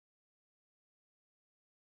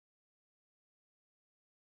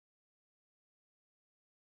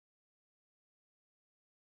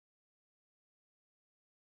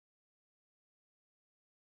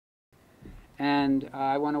And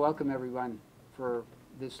I want to welcome everyone for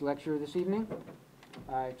this lecture this evening.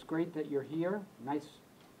 It's great that you're here. Nice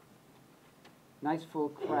full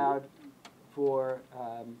crowd for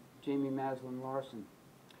Jamie Maslyn Larson.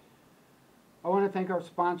 I want to thank our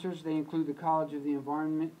sponsors. They include the College of the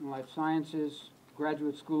Environment and Life Sciences,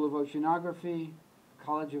 Graduate School of Oceanography,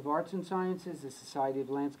 College of Arts and Sciences, the Society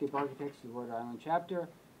of Landscape Architects, the Rhode Island chapter,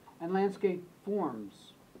 and Landscape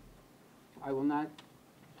Forms. I will not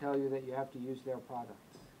tell you that you have to use their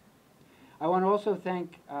products. I want to also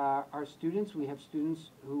thank our students. We have students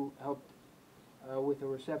who helped with the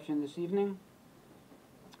reception this evening.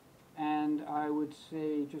 And I would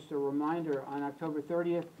say, just a reminder, on October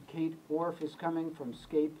 30th, Kate Orff is coming from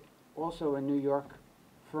Scape, also a New York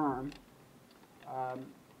firm.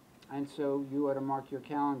 And so you ought to mark your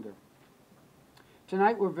calendar.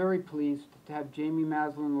 Tonight we're very pleased to have Jamie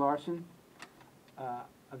Maslyn Larson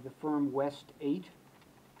of the firm West 8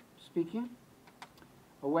 speaking.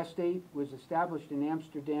 West 8 was established in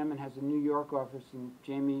Amsterdam and has a New York office, and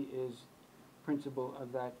Jamie is principal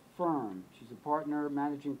of that firm. She's a partner,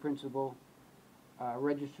 managing principal,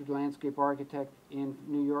 registered landscape architect in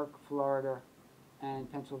New York, Florida, and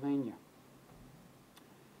Pennsylvania.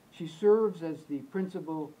 She serves as the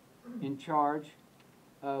principal in charge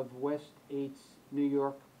of West 8's New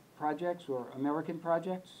York projects, or American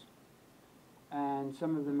projects, and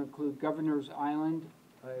some of them include Governor's Island.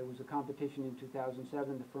 It was a competition in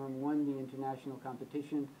 2007. The firm won the international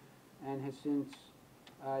competition and has since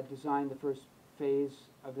designed the first phase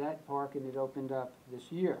of that park, and it opened up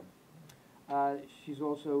this year. She's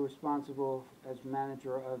also responsible as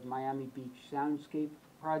manager of Miami Beach Soundscape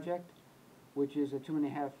Project, which is a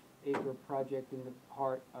 2.5-acre project in the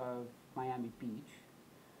heart of Miami Beach,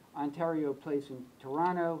 Ontario Place in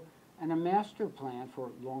Toronto, and a master plan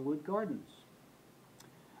for Longwood Gardens.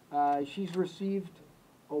 She's received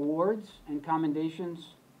awards and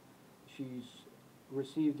commendations. She's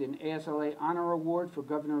received an ASLA Honor Award for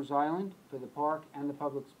Governor's Island for the park and the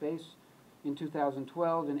public space in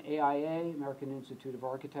 2012, an AIA, American Institute of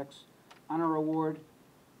Architects, Honor Award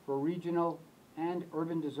for Regional and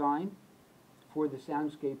Urban Design for the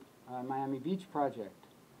Soundscape Miami Beach project.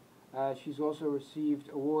 She's also received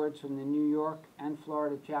awards from the New York and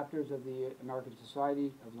Florida chapters of the American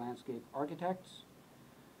Society of Landscape Architects.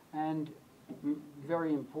 And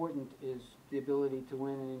very important is the ability to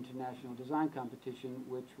win an international design competition,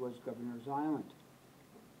 which was Governor's Island.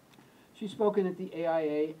 She's spoken at the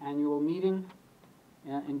AIA annual meeting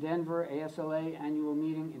in Denver, ASLA annual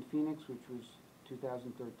meeting in Phoenix, which was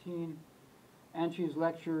 2013, and she's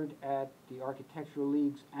lectured at the Architectural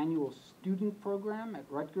League's annual student program at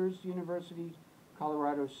Rutgers University,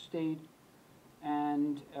 Colorado State,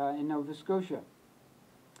 and in Nova Scotia.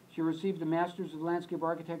 She received a Master's of Landscape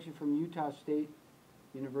Architecture from Utah State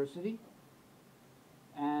University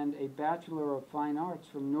and a Bachelor of Fine Arts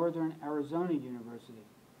from Northern Arizona University.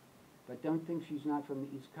 But don't think she's not from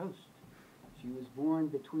the East Coast. She was born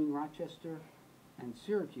between Rochester and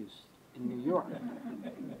Syracuse in New York.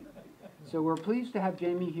 So we're pleased to have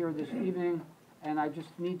Jamie here this evening, and I just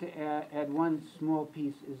need to add one small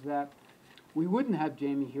piece, is that we wouldn't have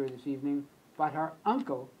Jamie here this evening, but her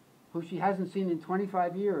uncle, who she hasn't seen in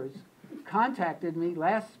 25 years, contacted me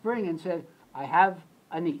last spring and said, I have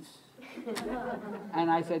a niece. And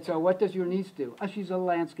I said, so what does your niece do? Oh, she's a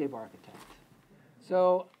landscape architect.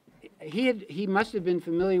 So he must have been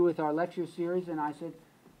familiar with our lecture series, and I said,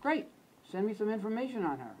 great, send me some information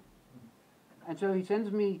on her. And so he sends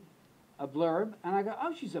me a blurb, and I go,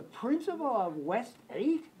 oh, she's a principal of West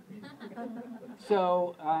 8?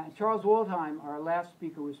 So Charles Waldheim, our last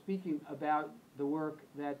speaker, was speaking about the work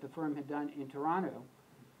that the firm had done in Toronto.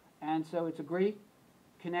 And so it's a great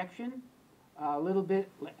connection, a little bit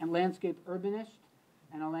landscape urbanist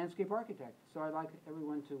and a landscape architect. So I'd like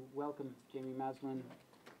everyone to welcome Jamie Maslyn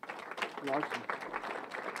Larson.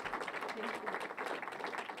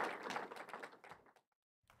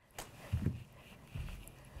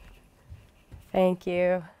 Thank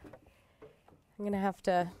you. I'm going to have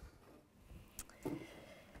to...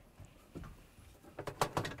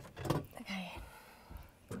 Okay.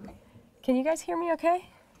 Can you guys hear me okay?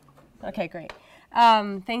 Okay, great.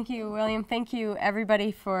 Thank you, William. Thank you,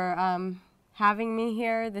 everybody, for having me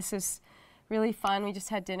here. This is really fun. We just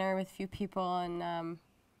had dinner with a few people, and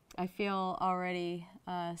I feel already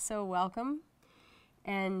so welcome.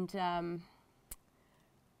 And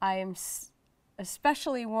I am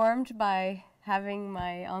especially warmed by having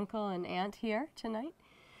my uncle and aunt here tonight,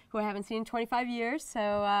 who I haven't seen in 25 years,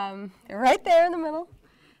 so they're right there in the middle.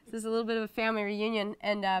 This is a little bit of a family reunion,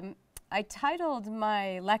 and I titled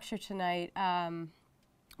my lecture tonight,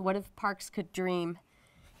 What If Parks Could Dream?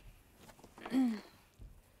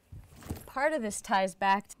 Part of this ties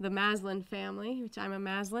back to the Maslyn family, which I'm a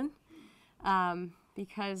Maslyn,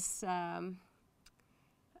 because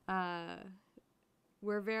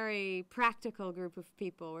we're a very practical group of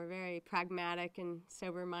people. We're very pragmatic and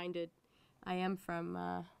sober-minded. I am from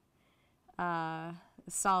a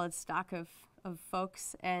solid stock of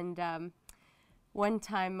folks, and one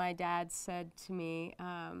time my dad said to me,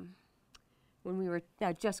 when we were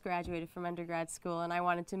just graduated from undergrad school, and I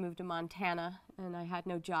wanted to move to Montana, and I had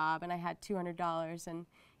no job, and I had $200, and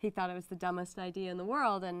he thought it was the dumbest idea in the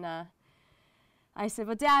world. And I said,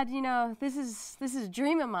 "Well, Dad, you know, this is a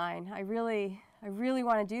dream of mine. I really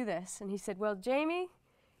want to do this." And he said, "Well, Jamie,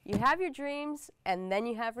 you have your dreams, and then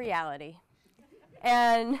you have reality."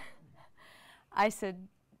 And I said,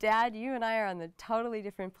 "Dad, you and I are on the totally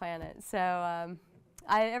different planet." So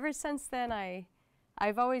ever since then,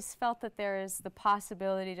 I've always felt that there is the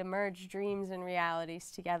possibility to merge dreams and realities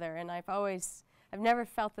together, and I've never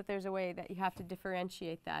felt that there's a way that you have to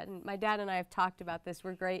differentiate that. And my dad and I have talked about this.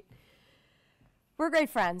 We're great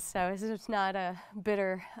friends, so this is not a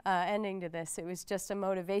bitter ending to this. It was just a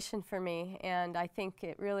motivation for me, and I think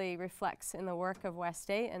it really reflects in the work of West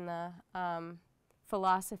 8 and the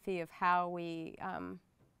philosophy of how we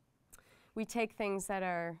take things that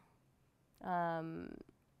are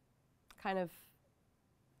kind of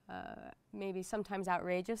maybe sometimes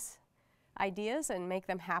outrageous ideas and make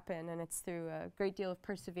them happen, and it's through a great deal of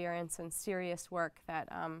perseverance and serious work that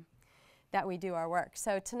that we do our work.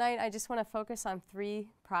 So tonight I just want to focus on 3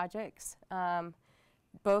 projects,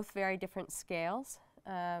 both very different scales,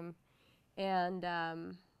 and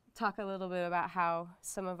talk a little bit about how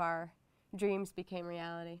some of our dreams became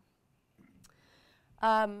reality.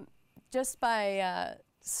 Just by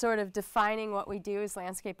sort of defining what we do as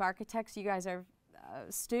landscape architects, you guys are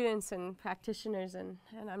students and practitioners and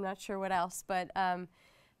I'm not sure what else, but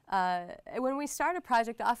when we start a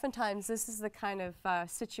project, oftentimes this is the kind of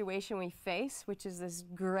situation we face, which is this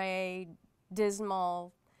gray,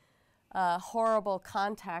 dismal, horrible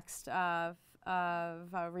context of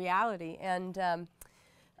reality, and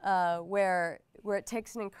where it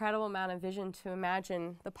takes an incredible amount of vision to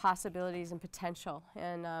imagine the possibilities and potential.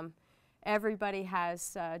 And everybody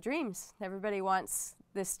has dreams. Everybody wants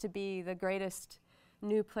this to be the greatest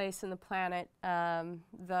new place in the planet,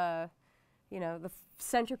 the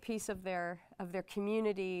centerpiece of their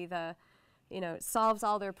community. It solves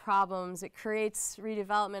all their problems. It creates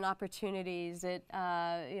redevelopment opportunities. It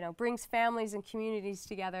brings families and communities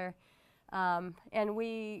together, and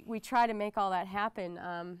we try to make all that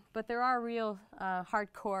happen. But there are real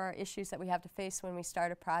hardcore issues that we have to face when we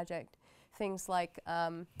start a project. Things like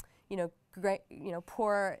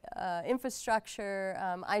poor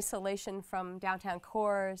infrastructure, isolation from downtown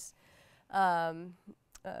cores,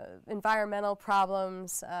 environmental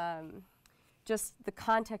problems, just the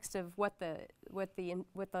context of what the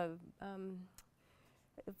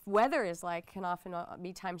weather is like can often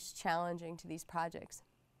be times challenging to these projects.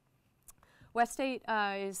 West 8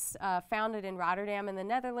 is founded in Rotterdam in the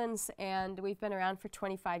Netherlands, and we've been around for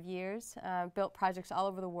 25 years, built projects all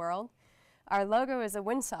over the world. Our logo is a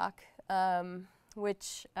windsock,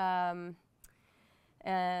 which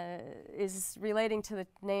is relating to the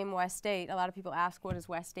name West 8. A lot of people ask, what does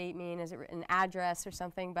West 8 mean? Is it an address or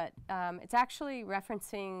something? But it's actually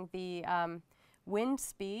referencing the wind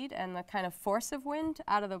speed and the kind of force of wind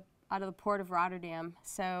out of the port of Rotterdam.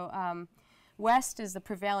 So west is the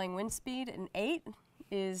prevailing wind speed, and 8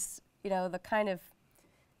 is the kind of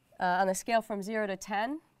on a scale from 0 to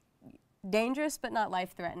 10, dangerous but not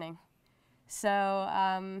life-threatening. So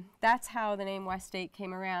that's how the name West 8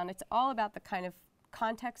 came around. It's all about the kind of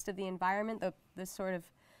context of the environment, the sort of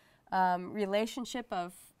relationship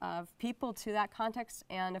of people to that context,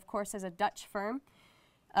 and of course as a Dutch firm,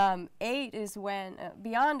 8 is when,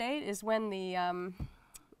 beyond 8 is when the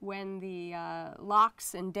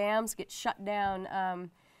locks and dams get shut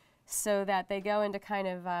down so that they go into kind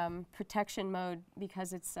of protection mode,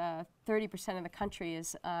 because it's 30% of the country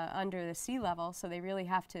is under the sea level, so they really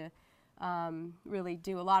have to really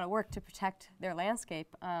do a lot of work to protect their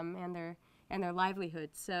landscape and their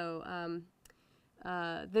livelihood. So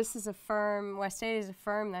this is a firm, West 8 is a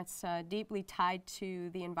firm that's deeply tied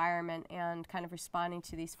to the environment and kind of responding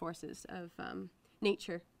to these forces of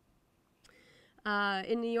nature.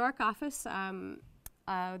 In New York office,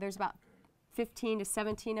 there's about 15 to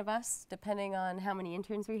 17 of us, depending on how many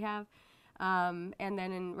interns we have. And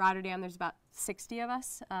then in Rotterdam, there's about 60 of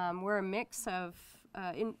us. We're a mix of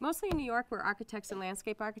mostly in New York, we're architects and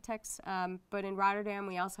landscape architects, but in Rotterdam,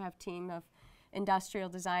 we also have a team of industrial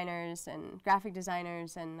designers and graphic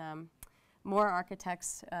designers and more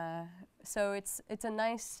architects. So it's a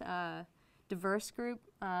nice diverse group.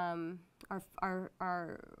 Our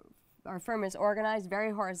firm is organized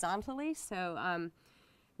very horizontally, so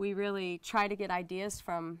we really try to get ideas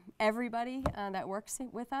from everybody that works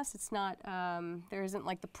with us. It's not, there isn't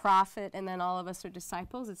like the prophet and then all of us are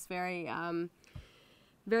disciples. It's very,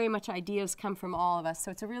 very much ideas come from all of us.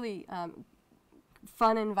 So it's a really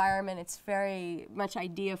fun environment. It's very much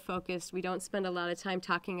idea focused. We don't spend a lot of time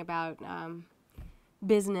talking about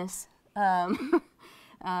business.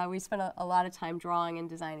 We spend a lot of time drawing and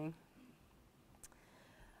designing.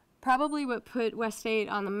 Probably what put West 8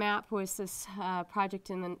 on the map was this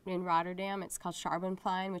project in Rotterdam. It's called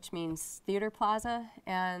Schaarbenplein, which means theater plaza.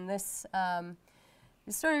 And this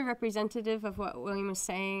is sort of representative of what William was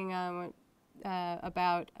saying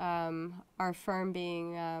about our firm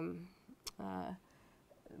being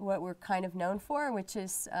what we're kind of known for, which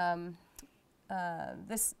is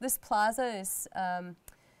this plaza is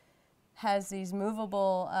has these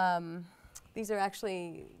movable. These are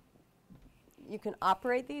actually. You can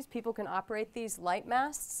operate these. People can operate these light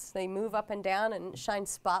masts. They move up and down and shine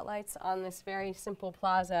spotlights on this very simple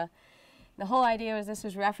plaza. The whole idea was this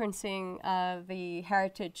was referencing the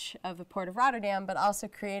heritage of the Port of Rotterdam, but also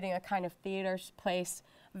creating a kind of theater place,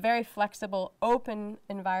 very flexible, open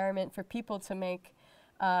environment for people to make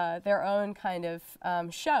their own kind of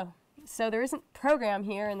show. So there isn't program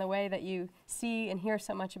here in the way that you see and hear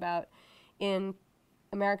so much about in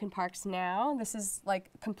American parks now. This is like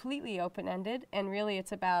completely open-ended, and really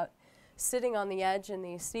it's about sitting on the edge in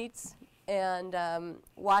these seats and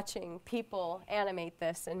watching people animate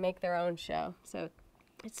this and make their own show. So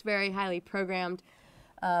it's very highly programmed.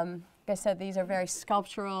 Like I said, these are very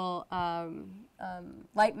sculptural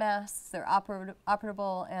light masts. They're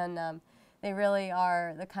operable, and they really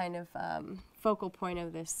are the kind of focal point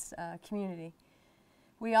of this community.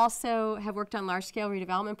 We also have worked on large-scale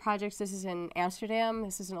redevelopment projects. This is in Amsterdam.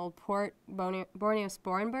 This is an old port,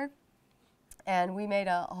 Borneo-Sporenburg. And we made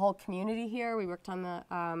a whole community here. We worked on the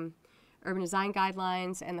urban design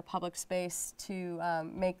guidelines and the public space to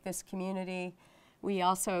make this community. We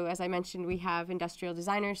also, as I mentioned, we have industrial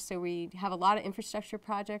designers, so we have a lot of infrastructure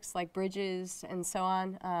projects like bridges and so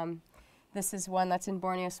on. This is one that's in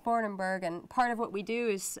Borneo-Sporenburg, and part of what we do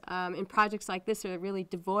is, in projects like this, are really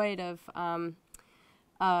devoid of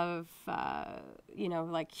you know,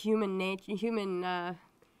 like human nature, human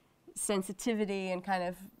sensitivity and kind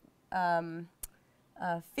of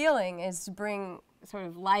feeling, is to bring sort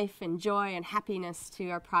of life and joy and happiness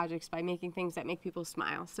to our projects by making things that make people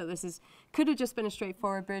smile. So this could have just been a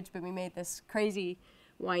straightforward bridge, but we made this crazy,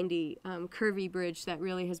 windy, curvy bridge that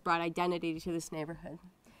really has brought identity to this neighborhood.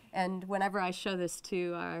 And whenever I show this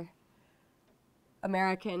to our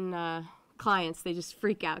American clients, they just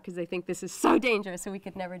freak out because they think this is so dangerous, so we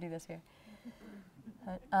could never do this here.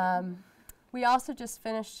 We also just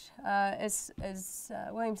finished, as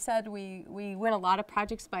William said, we win a lot of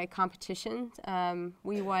projects by competition.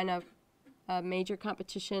 We won a major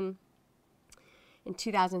competition in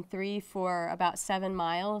 2003 for about 7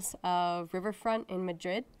 miles of riverfront in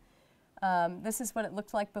Madrid. This is what it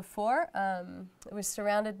looked like before. It was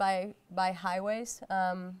surrounded by highways.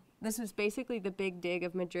 This was basically the big dig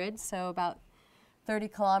of Madrid, so about 30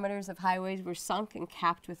 kilometers of highways were sunk and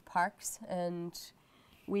capped with parks, and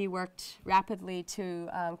we worked rapidly to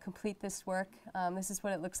complete this work. This is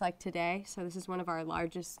what it looks like today, so this is one of our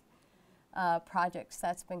largest projects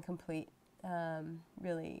that's been complete.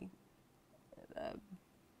 Really,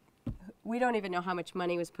 we don't even know how much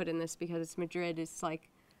money was put in this because it's Madrid. It's like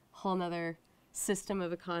a whole nother system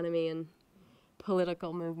of economy and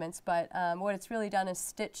political movements, but what it's really done is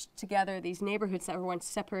stitched together these neighborhoods that were once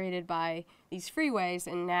separated by these freeways,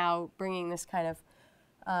 and now bringing this kind of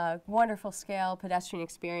wonderful scale pedestrian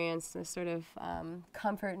experience, this sort of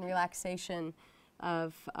comfort and relaxation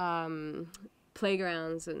of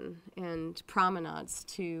playgrounds and promenades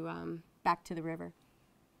to back to the river.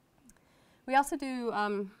 We also do,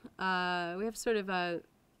 we have sort of a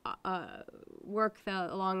work that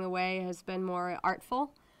along the way has been more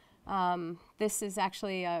artful. This is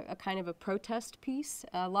actually a kind of a protest piece.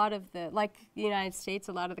 A lot of the, like the United States,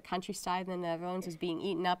 a lot of the countryside in the Netherlands is being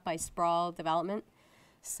eaten up by sprawl development.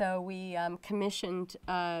 So we commissioned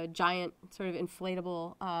giant sort of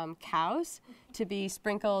inflatable cows to be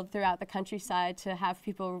sprinkled throughout the countryside to have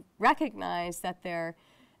people recognize that their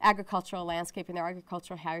agricultural landscape and their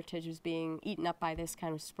agricultural heritage was being eaten up by this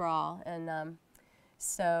kind of sprawl. And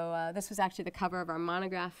so this was actually the cover of our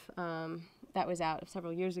monograph that was out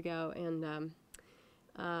several years ago, and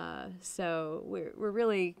so we're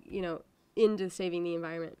really, you know, into saving the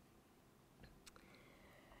environment.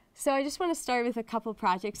 So I just want to start with a couple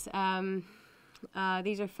projects.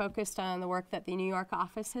 These are focused on the work that the New York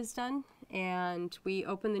office has done, and we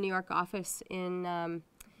opened the New York office in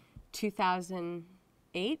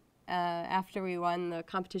 2008 after we won the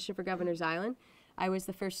competition for Governor's Island. I was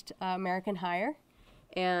the first American hire,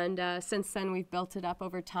 and since then we've built it up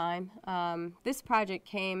over time. This project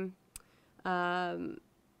came in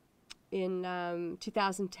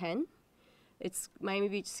 2010. It's Miami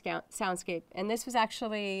Beach Soundscape, and this was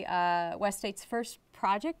actually West State's first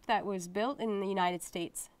project that was built in the United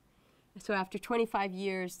States. So after 25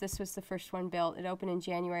 years, this was the first one built. It opened in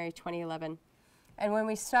January 2011. And when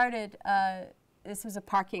we started, this was a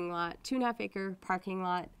parking lot, 2.5-acre parking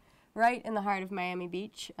lot, right in the heart of Miami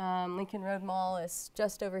Beach. Lincoln Road Mall is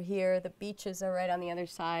just over here. The beaches are right on the other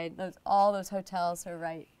side. All those hotels are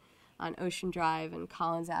right on Ocean Drive and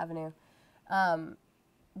Collins Avenue.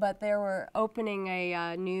 But they were opening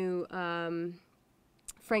a new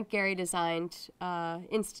Frank Gehry designed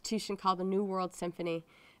institution called the New World Symphony.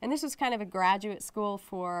 And this was kind of a graduate school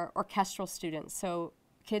for orchestral students. So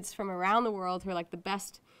kids from around the world who are like the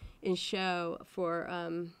best in show for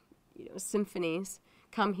symphonies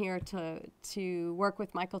come here to work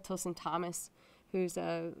with Michael Tilson Thomas, who's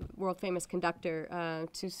a world famous conductor,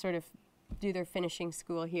 to sort of do their finishing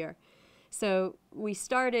school here. So we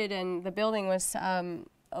started, and the building was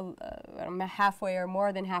halfway or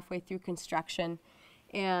more than halfway through construction,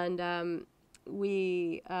 and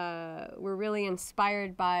we were really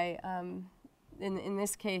inspired by, in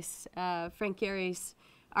this case, Frank Gehry's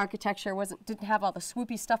architecture didn't have all the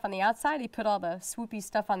swoopy stuff on the outside. He put all the swoopy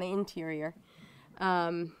stuff on the interior.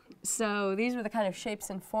 So these were the kind of shapes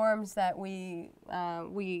and forms that we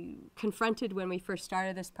confronted when we first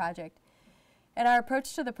started this project. And our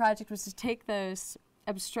approach to the project was to take those,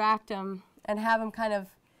 abstract them, and have them kind of,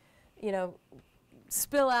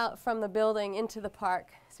 spill out from the building into the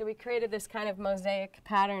park. So we created this kind of mosaic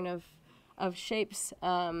pattern of shapes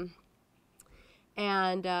and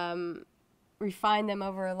refined them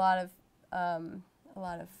over a lot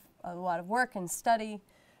of work and study,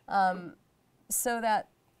 so that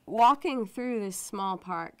walking through this small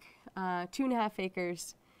park, 2.5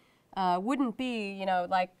 acres, wouldn't be,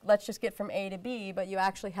 like, let's just get from A to B, but you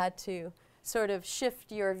actually had to sort of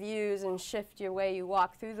shift your views and shift your way you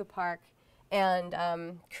walk through the park and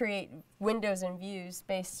create windows and views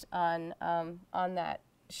based on that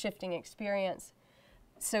shifting experience.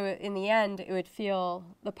 So in the end,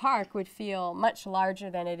 the park would feel much larger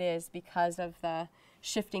than it is because of the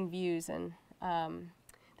shifting views and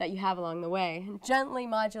that you have along the way, and gently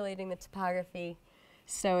modulating the topography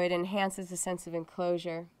so it enhances the sense of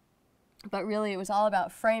enclosure. But really, it was all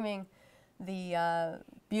about framing the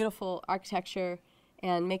beautiful architecture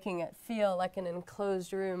and making it feel like an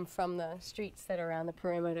enclosed room from the streets that are around the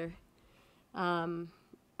perimeter.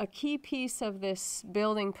 A key piece of this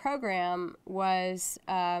building program was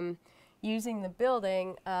using the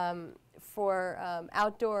building for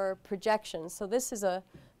outdoor projections. So this is a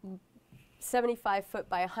 75-foot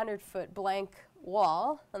by 100-foot blank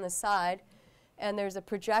wall on the side, and there's a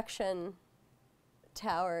projection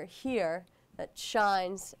tower here that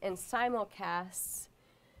shines and simulcasts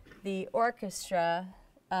the orchestra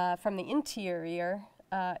from the interior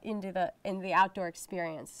into the outdoor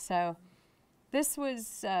experience. So this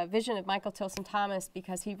was a vision of Michael Tilson Thomas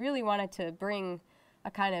because he really wanted to bring a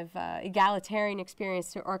kind of egalitarian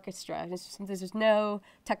experience to orchestra. This is no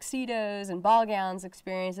tuxedos and ball gowns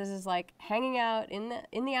experience. This is like hanging out in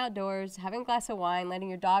the outdoors, having a glass of wine, letting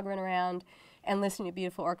your dog run around, and listening to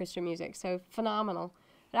beautiful orchestra music. So phenomenal.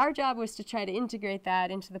 And our job was to try to integrate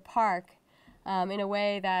that into the park in a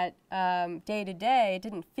way that day to day it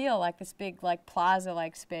didn't feel like this big like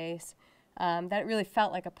plaza-like space, that it really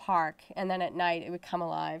felt like a park, and then at night it would come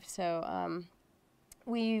alive. So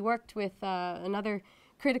we worked with another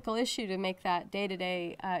critical issue to make that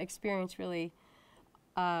day-to-day experience really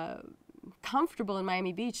comfortable in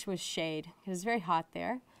Miami Beach was shade, because it's very hot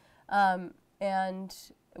there. And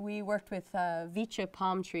we worked with Vicha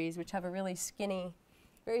palm trees, which have a really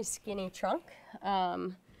very skinny trunk.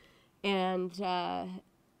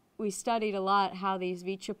 We studied a lot how these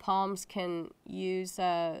Vicha palms can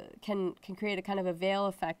create a kind of a veil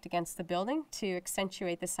effect against the building to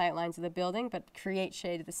accentuate the sight lines of the building, but create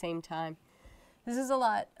shade at the same time. This is a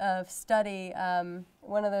lot of study.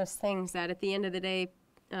 One of those things that at the end of the day,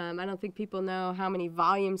 I don't think people know how many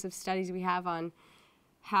volumes of studies we have on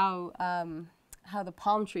how the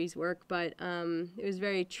palm trees work, but it was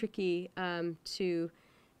very tricky to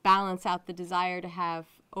balance out the desire to have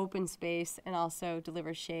open space and also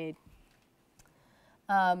deliver shade.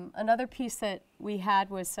 Another piece that we had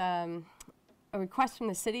was a request from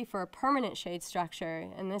the city for a permanent shade structure,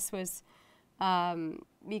 and this was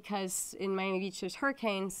because in Miami Beach there's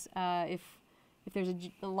hurricanes. If if there's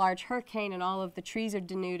a large hurricane and all of the trees are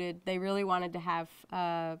denuded, they really wanted to have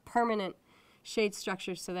permanent shade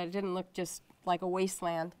structures so that it didn't look just like a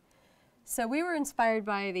wasteland. So we were inspired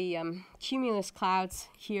by the cumulus clouds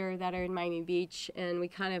here that are in Miami Beach, and we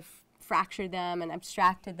kind of fractured them and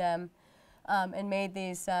abstracted them and made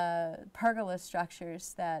these pergola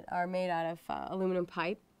structures that are made out of aluminum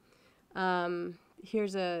pipe.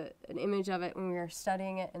 Here's an image of it when we were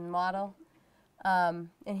studying it in model. And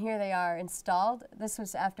here they are installed. This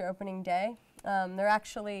was after opening day. They're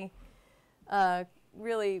actually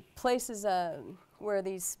really places where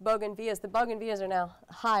these bougainvilleas, the bougainvilleas are now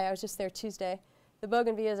high. I was just there Tuesday. The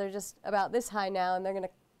bougainvilleas are just about this high now, and they're going to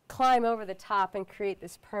climb over the top and create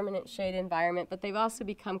this permanent shade environment. But they've also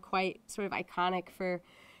become quite sort of iconic for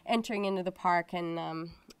entering into the park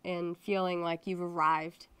and feeling like you've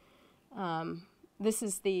arrived. This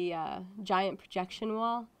is the giant projection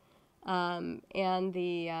wall, and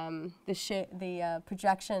the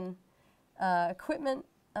projection equipment,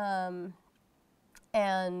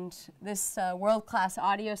 and this world-class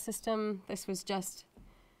audio system. This was just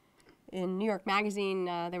in New York Magazine.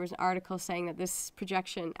 There was an article saying that this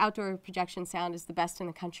outdoor projection sound is the best in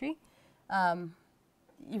the country.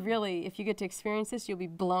 You really, if you get to experience this, you'll be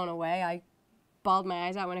blown away. I bawled my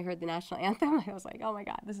eyes out when I heard the national anthem. I was like, oh my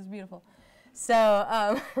God, this is beautiful.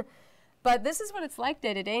 So, but this is what it's like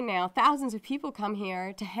day to day now. Thousands of people come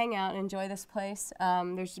here to hang out and enjoy this place.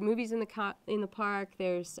 There's movies in the park.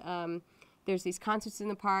 There's these concerts in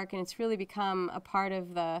the park, and it's really become a part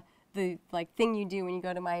of the thing you do when you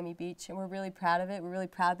go to Miami Beach, and we're really proud of it. We're really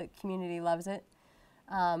proud that the community loves it.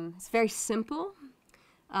 It's very simple.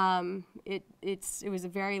 It was a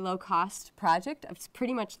very low-cost project. It's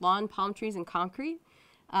pretty much lawn, palm trees, and concrete.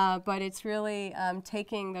 But it's really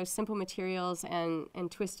taking those simple materials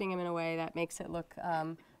and twisting them in a way that makes it look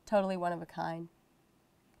totally one of a kind.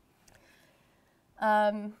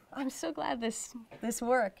 I'm so glad this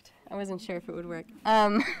worked. I wasn't sure if it would work.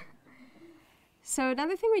 So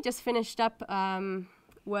another thing we just finished up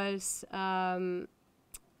was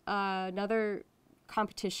another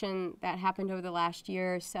competition that happened over the last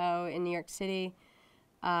year or so in New York City,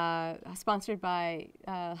 sponsored by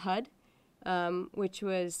HUD. Which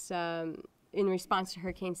was in response to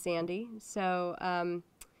Hurricane Sandy. So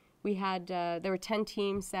we had, there were 10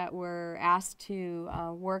 teams that were asked to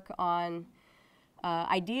work on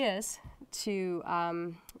ideas to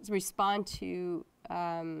respond to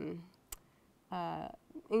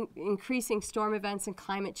increasing storm events and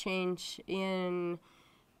climate change in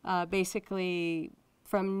basically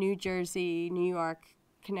from New Jersey, New York,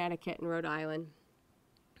 Connecticut, and Rhode Island.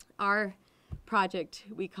 Our project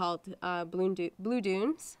we called Blue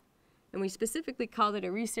Dunes, and we specifically called it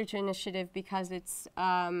a research initiative because it's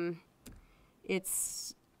a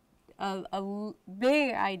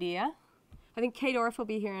big idea. I think Kate Orff will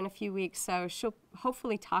be here in a few weeks, so she'll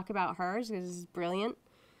hopefully talk about hers because it's brilliant,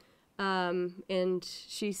 and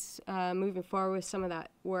she's moving forward with some of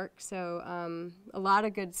that work. So a lot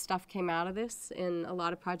of good stuff came out of this, and a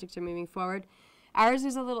lot of projects are moving forward. Ours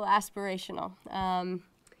is a little aspirational.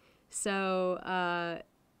 So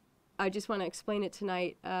I just want to explain it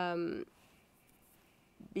tonight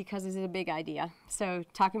because this is a big idea. So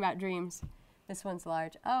talking about dreams, this one's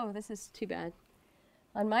large. Oh, this is too bad.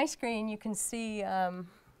 On my screen, you can see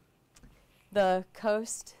the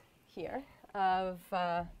coast here of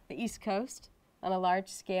the East Coast on a large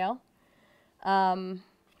scale. One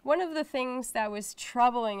of the things that was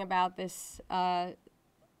troubling about this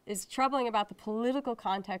is troubling about the political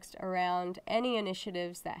context around any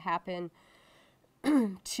initiatives that happen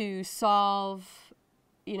to solve,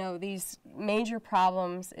 these major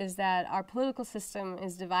problems, is that our political system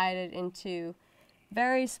is divided into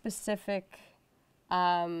very specific,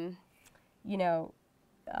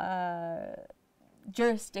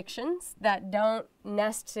 jurisdictions that don't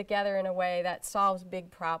nest together in a way that solves big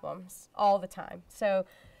problems all the time. So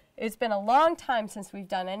it's been a long time since we've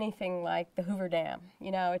done anything like the Hoover Dam.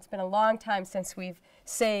 It's been a long time since we've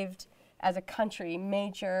saved, as a country,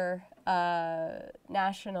 major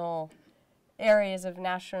national areas of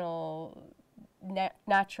natural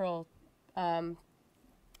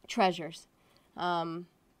treasures.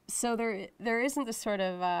 So there isn't this sort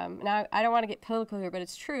of, now I don't want to get political here, but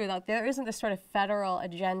it's true that there isn't this sort of federal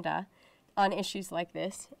agenda on issues like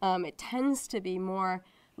this. It tends to be more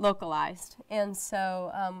localized. And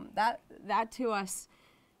so that to us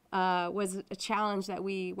was a challenge that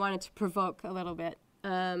we wanted to provoke a little bit,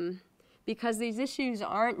 because these issues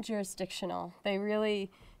aren't jurisdictional. They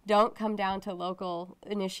really don't come down to local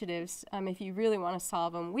initiatives. If you really want to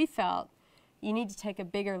solve them, we felt you need to take a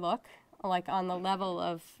bigger look, like on the level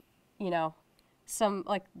of, some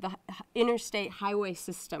like the interstate highway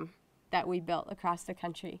system that we built across the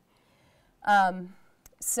country.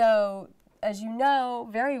 So as you know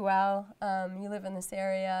very well, you live in this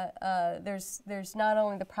area, there's not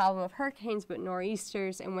only the problem of hurricanes but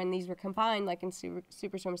nor'easters, and when these were combined, like in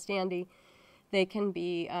Superstorm Sandy, they can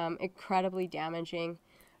be incredibly damaging.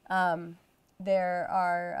 There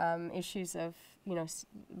are issues of, you know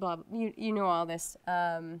all this.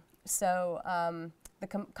 The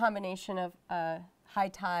combination of high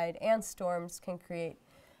tide and storms can create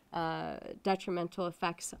detrimental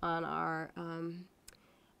effects on our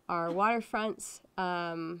waterfronts.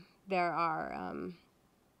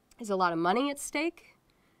 There's a lot of money at stake,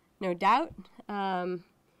 no doubt.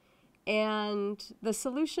 And the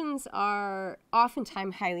solutions are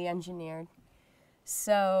oftentimes highly engineered.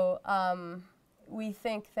 So we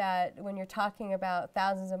think that when you're talking about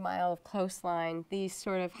thousands of miles of coastline, these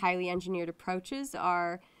sort of highly engineered approaches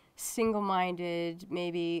are single-minded,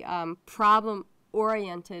 maybe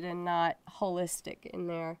problem-oriented and not holistic in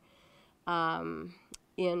their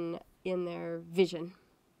in their vision.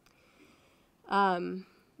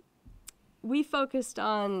 We focused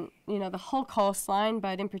on the whole coastline,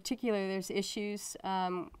 but in particular there's issues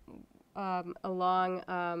along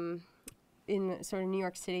in the sort of New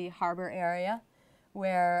York City harbor area,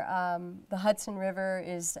 where the Hudson River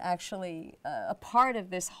is actually a part of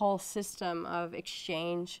this whole system of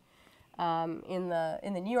exchange in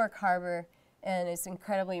the New York harbor, and it's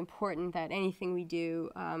incredibly important that anything we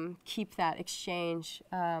do keep that exchange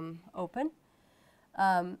open.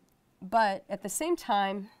 But at the same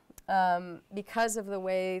time, because of the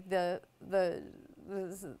way the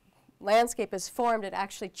landscape is formed, it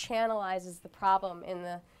actually channelizes the problem in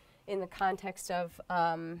the context of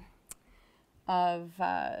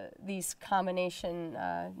these combination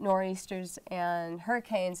nor'easters and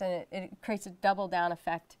hurricanes, and it creates a double down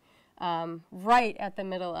effect right at the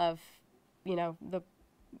middle of the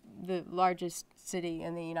largest city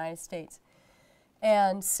in the United States.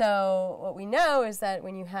 And so what we know is that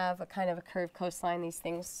when you have a kind of a curved coastline, these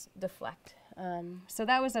things deflect. So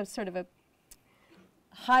that was a sort of a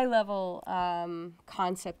high-level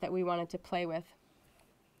concept that we wanted to play with.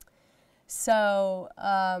 So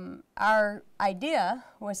our idea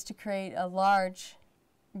was to create a large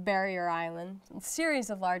barrier island, a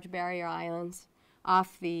series of large barrier islands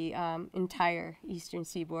off the entire eastern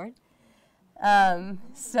seaboard,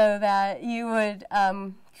 so that you would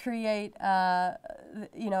create,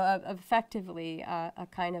 effectively a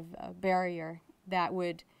kind of a barrier that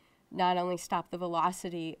would not only stop the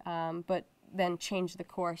velocity, but then change the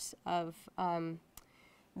course of the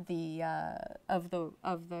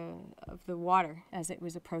water as it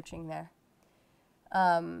was approaching there.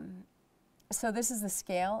 So this is the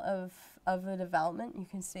scale of the development. You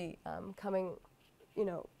can see coming,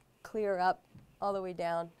 clear up all the way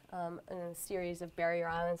down in a series of barrier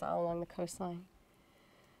islands all along the coastline.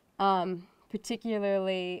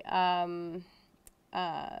 Particularly,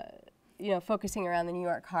 focusing around the New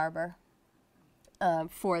York harbor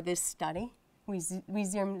for this study. We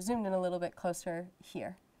zoomed in a little bit closer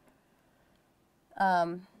here.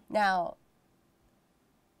 Now,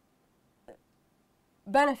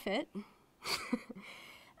 benefit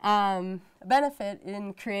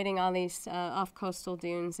in creating all these off-coastal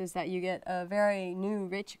dunes is that you get a very new,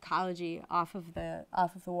 rich ecology off of the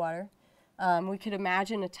water. We could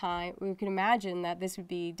imagine that this would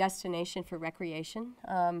be destination for recreation.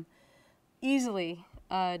 Easily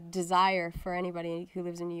a desire for anybody who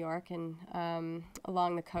lives in New York and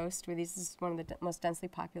along the coast, where this is one of the most densely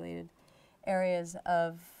populated areas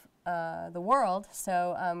of the world.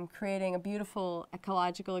 So creating a beautiful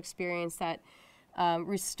ecological experience that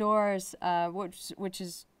restores which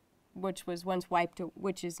is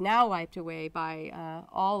now wiped away by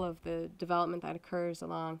all of the development that occurs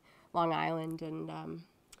along Long Island and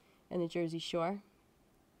the Jersey Shore.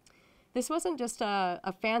 This wasn't just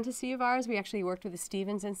a fantasy of ours. We actually worked with the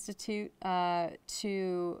Stevens Institute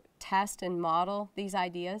to test and model these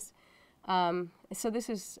ideas. So this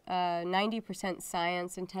is 90%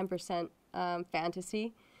 science and 10%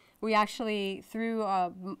 fantasy. We actually, through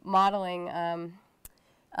modeling,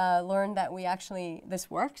 learned that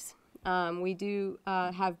this works. We do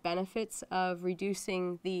have benefits of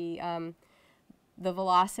reducing the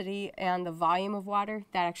velocity and the volume of water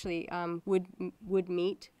that actually would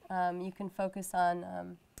meet. You can focus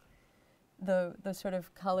on the sort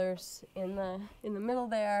of colors in the middle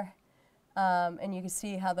there, and you can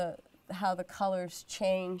see how the colors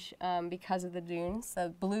change because of the dunes.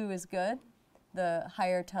 The blue is good, the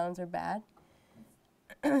higher tones are bad.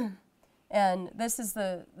 And this is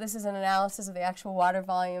an analysis of the actual water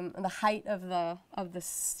volume and the height of the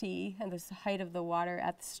sea and the height of the water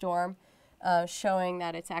at the storm, showing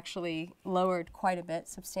that it's actually lowered quite a bit,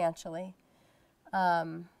 substantially.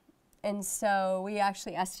 And so we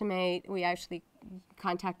actually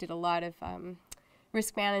contacted a lot of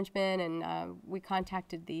risk management, and we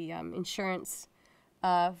contacted the insurance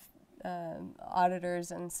auditors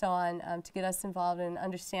and so on to get us involved in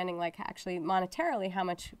understanding, like, actually monetarily how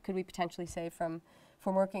much could we potentially save from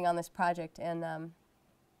working on this project. And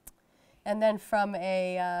then from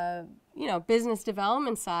a business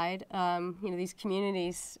development side, these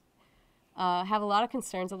communities have a lot of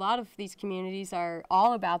concerns. A lot of these communities are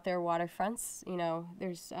all about their waterfronts.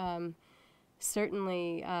 There's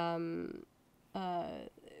certainly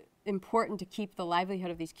important to keep the livelihood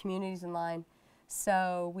of these communities in line.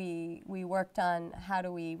 So we worked on how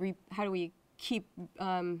do we keep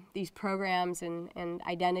these programs and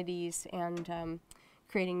identities, and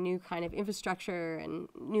creating new kind of infrastructure and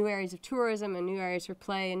new areas of tourism and new areas for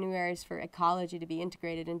play and new areas for ecology to be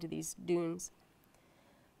integrated into these dunes.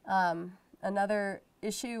 Another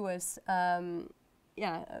issue was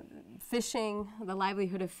fishing, the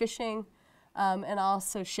livelihood of fishing, and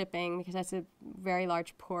also shipping, because that's a very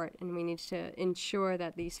large port, and we need to ensure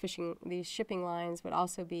that these shipping lines would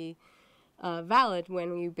also be valid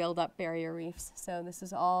when we build up barrier reefs. So this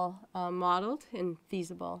is all modeled and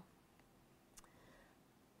feasible.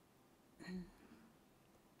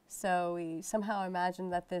 So we somehow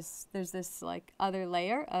imagined that there's this like other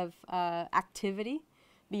layer of activity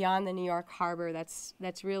beyond the New York Harbor that's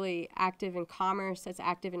really active in commerce, that's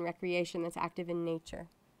active in recreation, that's active in nature.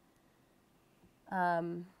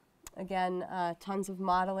 Again, tons of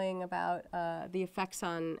modeling about the effects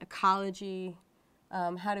on ecology.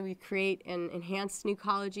 How do we create and enhance new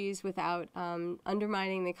ecologies without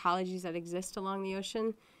undermining the ecologies that exist along the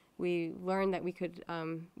ocean? We learned that we could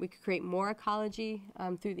create more ecology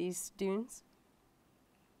through these dunes.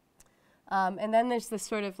 And then there's this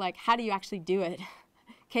sort of like, how do you actually do it?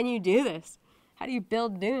 Can you do this? How do you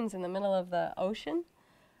build dunes in the middle of the ocean?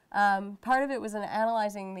 Part of it was in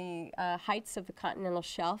analyzing the heights of the continental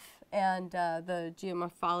shelf and the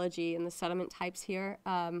geomorphology and the sediment types here.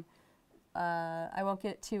 I won't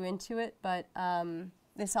get too into it, but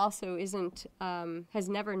this also has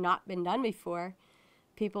never not been done before.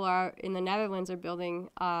 People in the Netherlands are building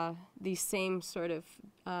these same sort of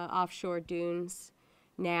offshore dunes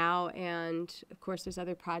now, and of course there's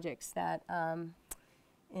other projects that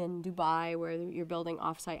in Dubai where you're building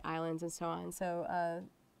off-site islands and so on. So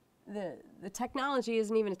the technology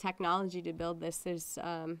isn't even a technology to build this.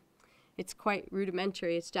 It's quite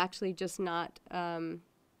rudimentary. It's actually just not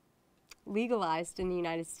legalized in the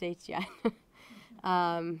United States yet.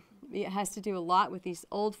 It has to do a lot with these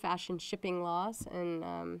old-fashioned shipping laws,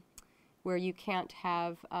 and where you can't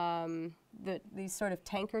have these sort of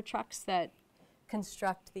tanker trucks that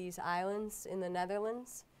construct these islands in the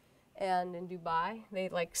Netherlands and in Dubai. They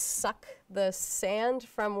like suck the sand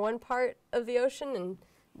from one part of the ocean and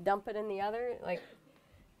dump it in the other. Like,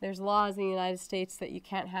 there's laws in the United States that you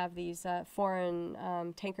can't have these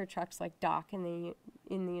foreign tanker trucks like dock in the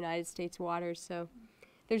United States waters. So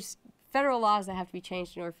there's federal laws that have to be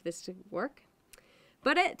changed in order for this to work.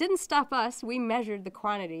 But it didn't stop us. We measured the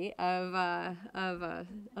quantity of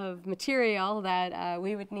material that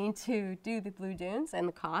we would need to do the blue dunes and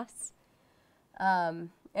the costs. And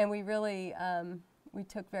we really we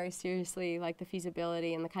took very seriously like the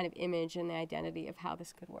feasibility and the kind of image and the identity of how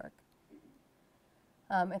this could work.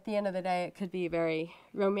 At the end of the day, it could be a very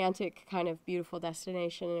romantic, kind of beautiful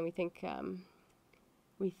destination, and we think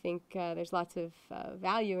there's lots of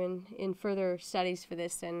value in further studies for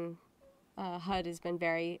this, and HUD has been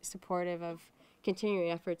very supportive of continuing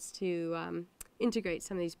efforts to integrate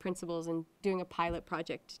some of these principles and doing a pilot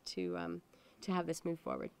project to have this move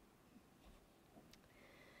forward.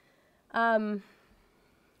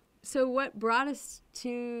 So what brought us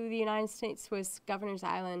to the United States was Governor's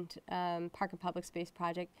Island Park and Public Space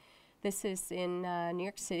Project. This is in New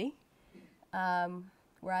York City,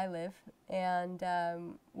 where I live, and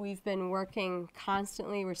we've been working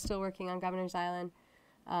constantly. We're still working on Governor's Island.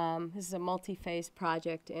 This is a multi-phase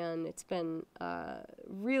project, and it's been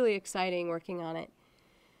really exciting working on it.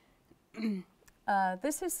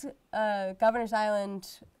 This is Governor's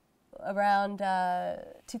Island around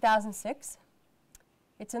 2006.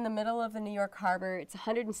 It's in the middle of the New York Harbor. It's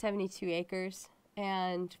 172 acres,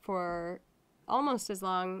 and for almost as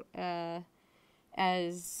long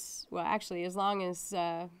as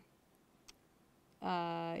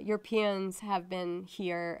Europeans have been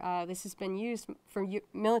here. This has been used for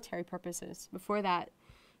military purposes. Before that,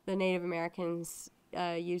 the Native Americans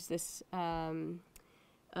use this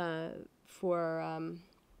for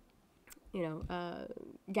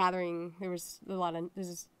gathering. There's a lot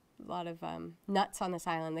of nuts on this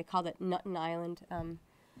island. They called it Nuttin Island.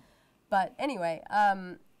 But anyway,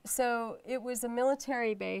 so it was a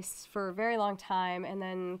military base for a very long time, and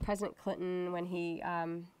then President Clinton, when he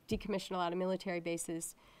decommissioned a lot of military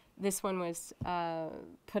bases, this one was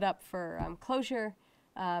put up for closure.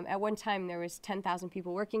 At one time, there was 10,000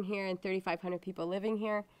 people working here and 3,500 people living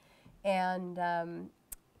here. And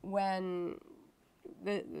when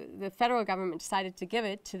the federal government decided to give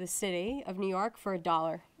it to the city of New York for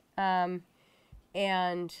 $1.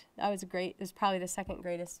 And that was it was probably the second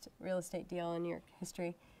greatest real estate deal in New York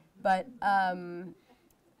history. But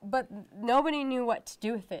nobody knew what to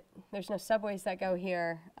do with it. There's no subways that go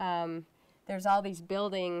here. There's all these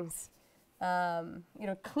buildings.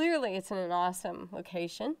 Clearly it's in an awesome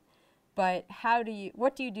location, but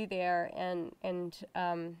what do you do there, and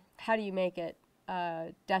how do you make it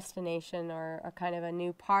a destination or a kind of a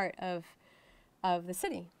new part of the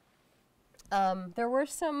city? There were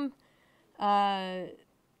some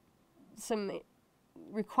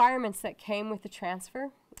requirements that came with the transfer.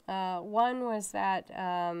 One was that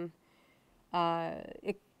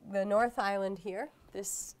the North Island here.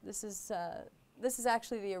 This is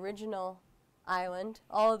actually the original island.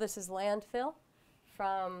 All of this is landfill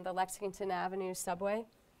from the Lexington Avenue subway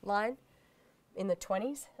line in the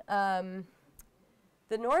 20s.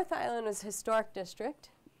 The North Island was a historic district,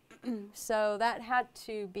 so that had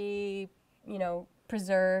to be,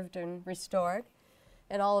 preserved and restored,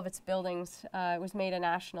 and all of its buildings was made a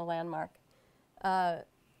national landmark.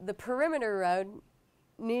 The perimeter road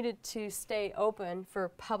needed to stay open for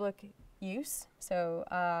public use, so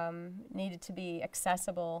needed to be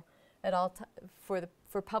accessible at all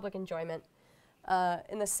for public enjoyment.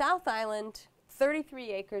 In the South Island,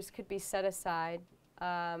 33 acres could be set aside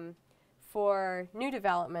for new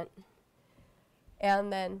development,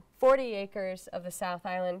 and then 40 acres of the South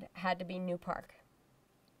Island had to be new park.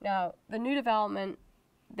 Now, the new development,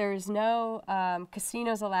 there is no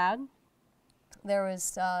casinos allowed. There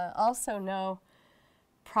was also no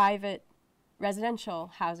private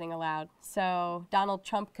residential housing allowed. So Donald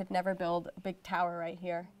Trump could never build a big tower right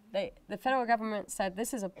here. The federal government said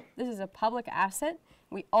this is a public asset.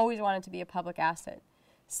 We always want it to be a public asset.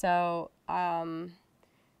 So,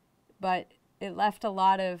 but it left a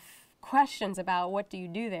lot of questions about what do you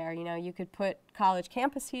do there. You could put college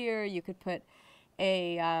campus here. You could put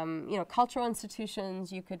a cultural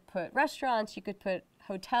institutions. You could put restaurants. You could put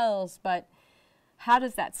hotels. But how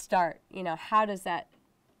does that start? How does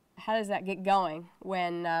that get going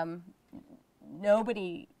when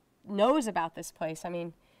nobody knows about this place? I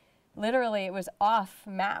mean, literally, it was off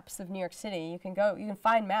maps of New York City. You can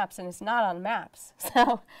find maps, and it's not on maps.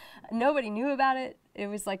 So nobody knew about it. It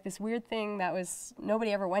was like this weird thing that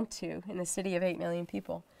nobody ever went to in a city of 8 million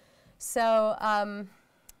people. So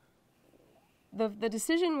the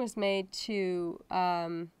decision was made to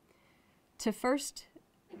first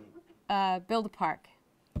build a park.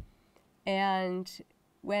 And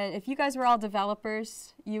if you guys were all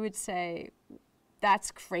developers, you would say,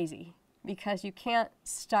 that's crazy, because you can't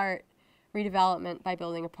start redevelopment by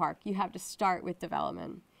building a park. You have to start with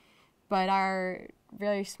development. But our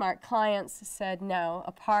very smart clients said, no,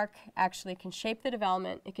 a park actually can shape the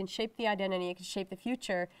development, it can shape the identity, it can shape the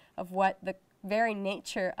future of what the very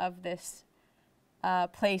nature of this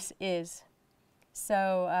place is.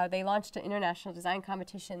 So they launched an international design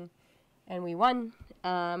competition, and we won.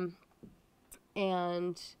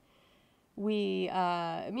 And we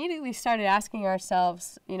immediately started asking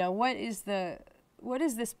ourselves, what is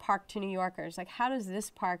this park to New Yorkers? Like, how does this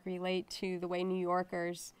park relate to the way New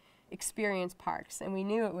Yorkers experience parks? And we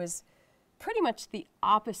knew it was pretty much the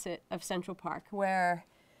opposite of Central Park, where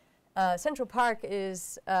Central Park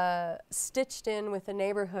is stitched in with the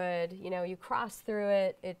neighborhood. You cross through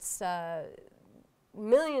it. It's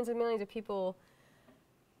millions and millions of people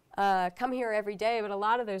come here every day, but a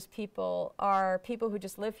lot of those people are people who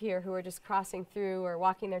just live here, who are just crossing through or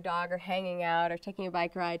walking their dog or hanging out or taking a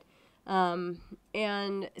bike ride.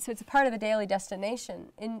 And so it's a part of the daily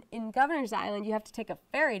destination. In Governor's Island, you have to take a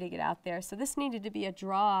ferry to get out there, so this needed to be a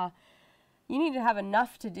draw. You needed to have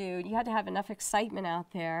enough to do. You had to have enough excitement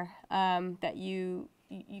out there that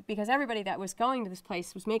because everybody that was going to this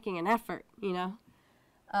place was making an effort,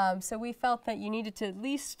 So we felt that you needed to at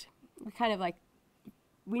least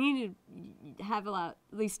we needed to have at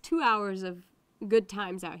least 2 hours of good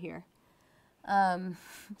times out here.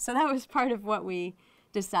 So that was part of what we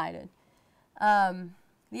decided.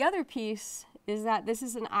 The other piece is that this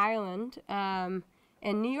is an island,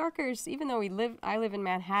 And New Yorkers, even though I live in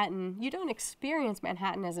Manhattan, you don't experience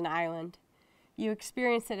Manhattan as an island. You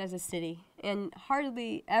experience it as a city, and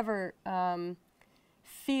hardly ever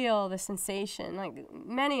feel the sensation. Like,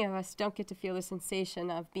 many of us don't get to feel the sensation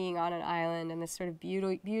of being on an island and this sort of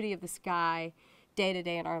beauty of the sky day to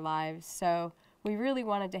day in our lives. So we really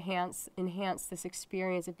wanted to enhance this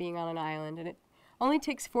experience of being on an island, and it only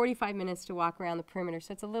takes 45 minutes to walk around the perimeter,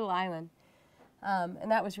 so it's a little island. And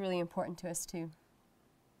that was really important to us too.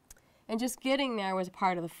 And just getting there was a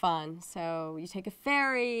part of the fun. So you take a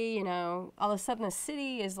ferry, you know, all of a sudden the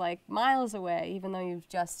city is like miles away, even though you've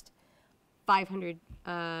just 500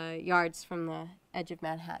 yards from the edge of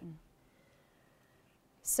Manhattan.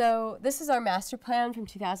 So this is our master plan from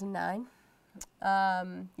 2009.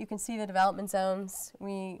 You can see the development zones.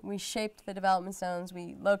 We shaped the development zones.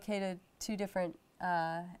 We located 2 different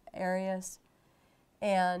areas,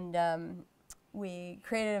 and we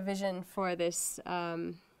created a vision for this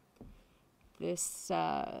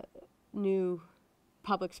new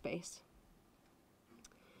public space.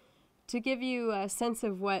 To give you a sense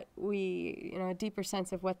of what a deeper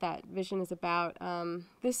sense of what that vision is about,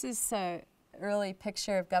 this is an early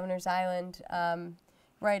picture of Governor's Island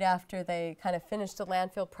right after they kind of finished the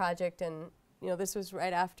landfill project, and this was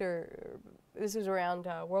around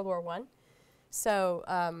World War I. So,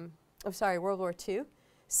 World War II.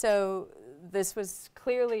 So this was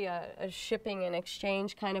clearly a shipping and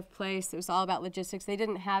exchange kind of place. It was all about logistics. They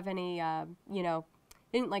didn't have any,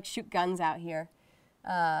 didn't like shoot guns out here.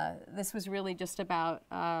 This was really just about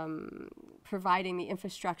providing the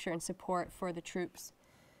infrastructure and support for the troops.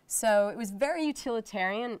 So it was very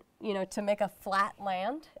utilitarian, to make a flat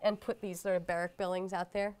land and put these sort of barrack buildings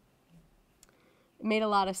out there. It made a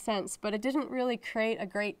lot of sense, but it didn't really create a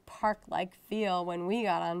great park-like feel when we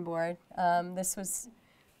got on board. This was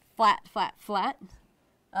flat, flat, flat,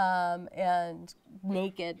 and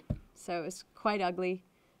naked, so it was quite ugly.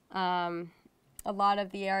 A lot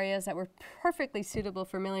of the areas that were perfectly suitable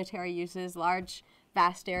for military uses, large,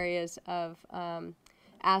 vast areas of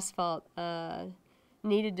asphalt,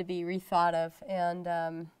 needed to be rethought of, and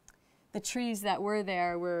the trees that were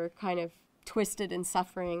there were kind of twisted and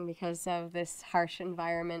suffering because of this harsh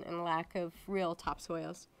environment and lack of real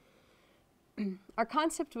topsoils. Our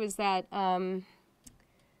concept was that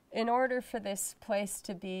in order for this place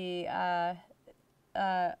to be a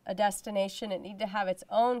destination, it needed to have its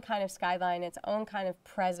own kind of skyline, its own kind of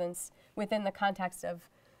presence within the context of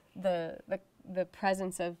the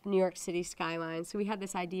presence of New York City skyline. So we had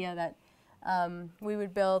this idea that we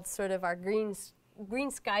would build sort of our green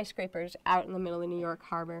skyscrapers out in the middle of New York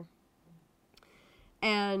Harbor.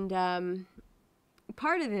 And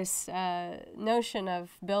part of this notion of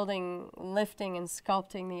building, lifting, and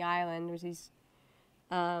sculpting the island was these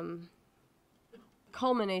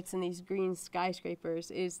culminates in these green skyscrapers,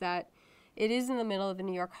 is that it is in the middle of the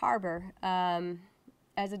New York Harbor.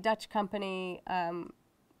 As a Dutch company,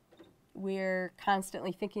 we're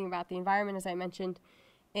constantly thinking about the environment, as I mentioned,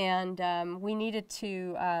 and we needed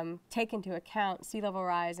to take into account sea level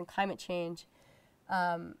rise and climate change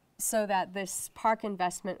so that this park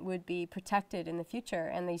investment would be protected in the future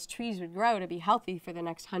and these trees would grow to be healthy for the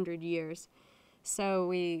next 100 years. So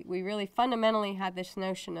we really fundamentally had this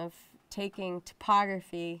notion of taking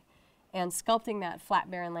topography and sculpting that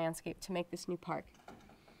flat, barren landscape to make this new park.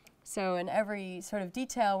 So in every sort of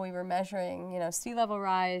detail, we were measuring, sea level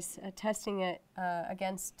rise, testing it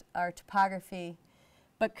against our topography,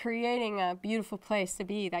 but creating a beautiful place to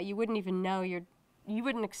be that you wouldn't even know you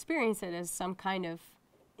wouldn't experience it as some kind of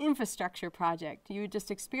infrastructure project. You would just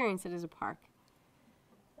experience it as a park.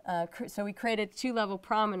 So we created 2-level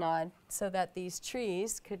promenade so that these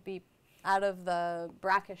trees could be out of the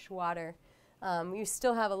brackish water. You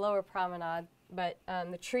still have a lower promenade, but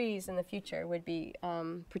the trees in the future would be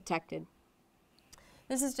protected.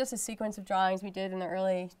 This is just a sequence of drawings we did in the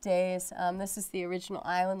early days. This is the original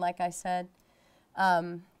island, like I said.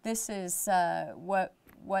 This is what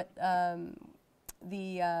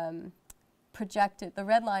the projected, the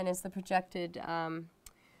red line is the projected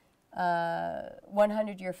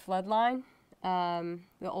 100-year flood line.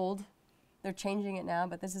 They're changing it now,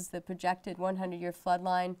 but this is the projected 100-year flood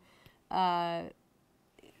line.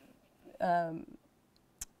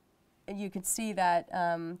 You could see that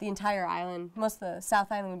the entire island, most of the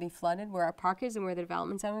South Island would be flooded where our park is and where the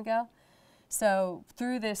development zone would go. So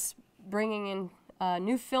through this bringing in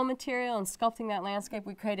new fill material and sculpting that landscape,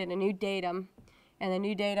 we created a new datum, and the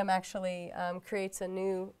new datum actually creates a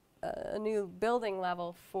new building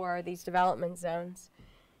level for these development zones.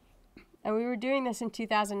 And we were doing this in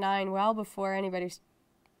 2009, well before anybody was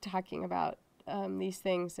talking about these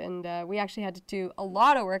things, and we actually had to do a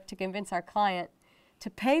lot of work to convince our client to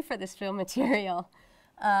pay for this fill material,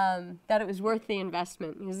 that it was worth the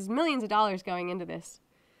investment, because there's millions of dollars going into this.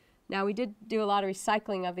 Now, we did do a lot of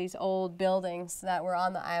recycling of these old buildings that were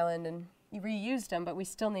on the island and reused them, but we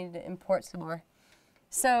still needed to import some more.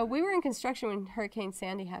 So we were in construction when Hurricane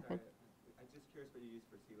Sandy happened. I'm just curious what you used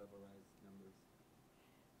for sea level rise numbers.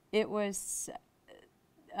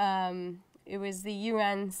 It was the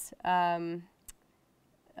UN's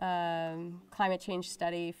climate change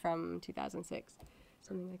study from 2006,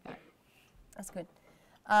 something like that. That's good.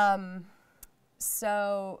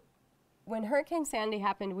 So when Hurricane Sandy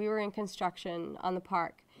happened, we were in construction on the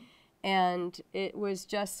park, and it was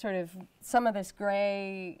just sort of some of this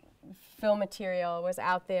gray fill material was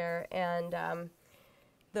out there, and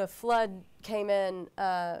the flood came in.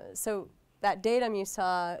 So that datum you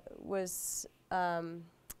saw was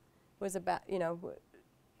about, you know,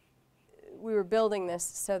 we were building this,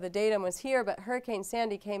 so the datum was here, but Hurricane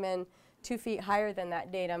Sandy came in 2 feet higher than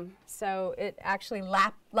that datum, so it actually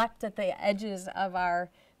leapt at the edges of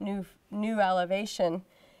our new elevation.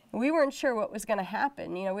 We weren't sure what was going to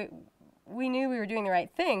happen. You know, we knew we were doing the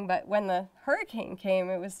right thing, but when the hurricane came,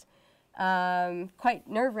 it was quite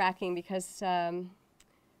nerve-wracking because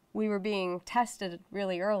we were being tested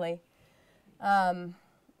really early. But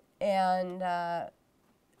in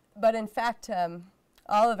fact,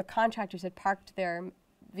 all of the contractors had parked their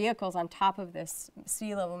vehicles on top of this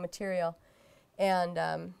sea level material, and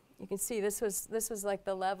you can see this was like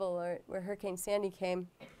the level where Hurricane Sandy came,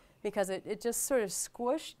 because it just sort of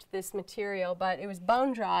squished this material, but it was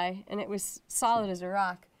bone dry and it was solid as a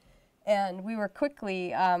rock, and we were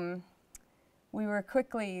quickly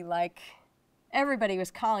like, everybody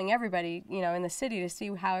was calling everybody, you know, in the city to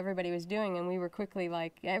see how everybody was doing, and we were quickly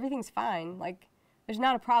like, yeah, everything's fine, like there's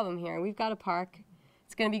not a problem here, we've got a park,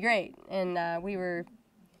 it's going to be great. And we were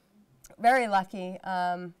very lucky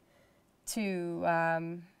to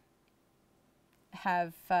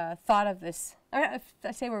have thought of this. I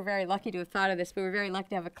say we're very lucky to have thought of this, but we're very lucky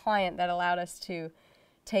to have a client that allowed us to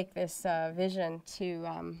take this vision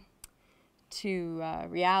to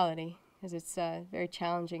reality, because it's a very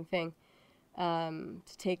challenging thing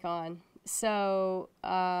to take on. So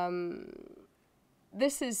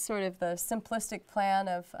this is sort of the simplistic plan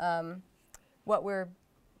of what we're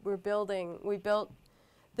building. We built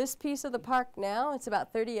this piece of the park now. It's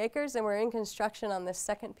about 30 acres, and we're in construction on this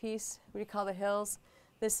second piece, we call the hills.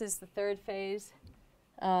 This is the third phase.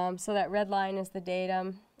 So that red line is the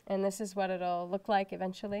datum, and this is what it'll look like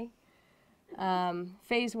eventually.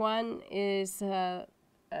 Phase 1 is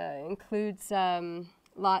includes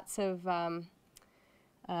lots of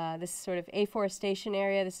this sort of afforestation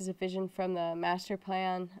area. This is a vision from the master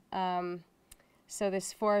plan. So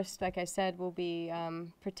this forest, like I said, will be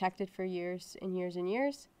protected for years and years and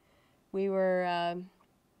years. We were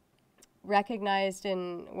recognized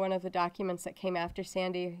in one of the documents that came after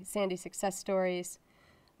Sandy Success Stories,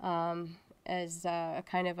 as a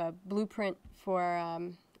kind of a blueprint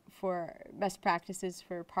for best practices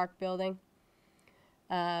for park building.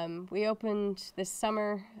 We opened this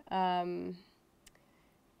summer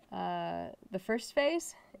the first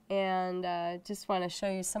phase, and just want to show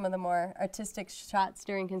you some of the more artistic shots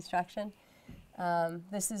during construction.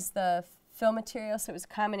 This is the fill material, so it was a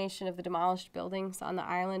combination of the demolished buildings on the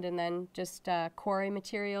island and then just quarry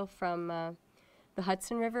material from the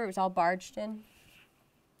Hudson River. It was all barged in.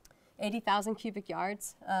 80,000 cubic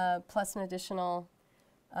yards, plus an additional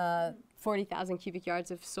 40,000 cubic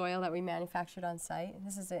yards of soil that we manufactured on site.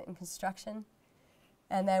 This is it in construction.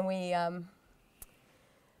 And then we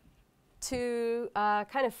to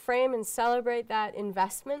kind of frame and celebrate that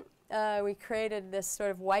investment, we created this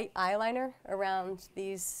sort of white eyeliner around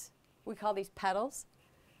these, we call these petals.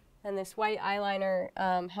 And this white eyeliner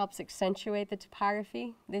helps accentuate the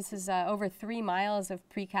topography. This is over 3 miles of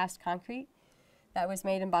precast concrete that was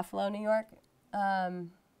made in Buffalo, New York.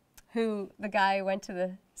 The guy went to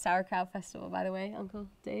the Sauerkraut Festival, by the way, Uncle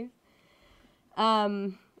Dave.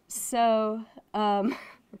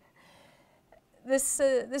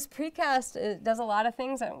 This precast does a lot of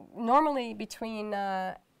things. Normally between,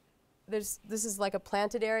 this is like a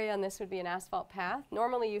planted area and this would be an asphalt path.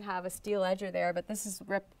 Normally you have a steel edger there, but this is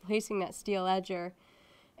replacing that steel edger,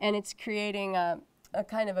 and it's creating a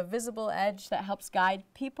kind of a visible edge that helps guide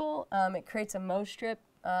people. It creates a mow strip,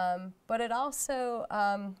 but it also,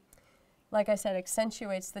 like I said,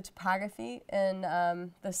 accentuates the topography and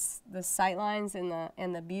the sight lines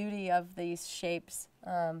and the beauty of these shapes.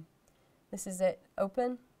 This is it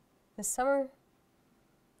open this summer.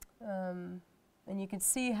 And you can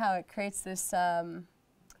see how it creates this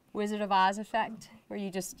Wizard of Oz effect, where you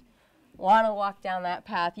just want to walk down that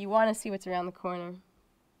path. You want to see what's around the corner.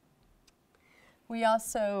 We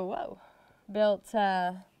also built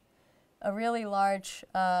a really large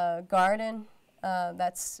garden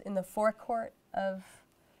that's in the forecourt of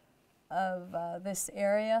this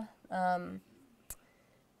area. And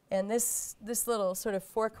this little sort of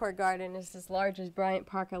forecourt garden is as large as Bryant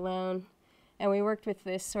Park alone. And we worked with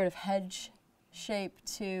this sort of hedge shape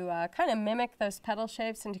to kind of mimic those petal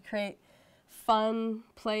shapes and to create fun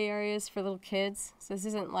play areas for little kids. So this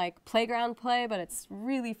isn't like playground play, but it's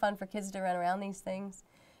really fun for kids to run around these things.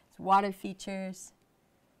 It's water features.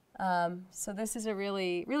 So this is a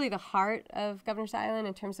really the heart of Governor's Island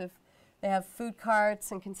in terms of they have food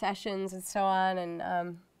carts and concessions and so on.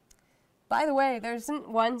 And by the way, there isn't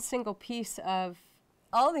one single piece of,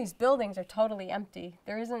 all these buildings are totally empty.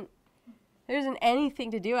 There isn't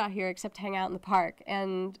anything to do out here except hang out in the park.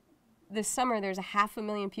 And this summer there's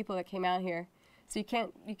 500,000 people that came out here. So you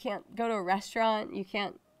can't go to a restaurant,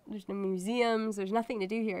 there's no museums, there's nothing to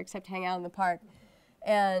do here except hang out in the park.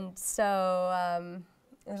 And so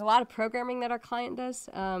there's a lot of programming that our client does.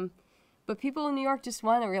 But people in New York just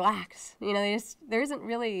want to relax. You know, there isn't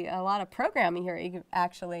really a lot of programming here,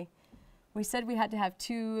 actually. We said we had to have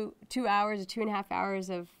 2 hours or 2.5 hours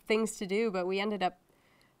of things to do, but we ended up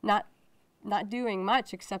not doing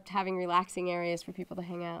much except having relaxing areas for people to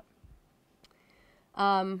hang out.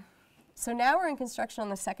 So now we're in construction on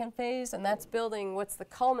the second phase, and that's building what's the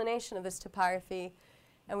culmination of this topography,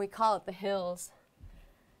 and we call it the hills.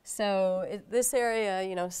 So this area,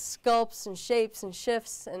 you know, sculpts and shapes and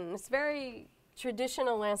shifts, and it's very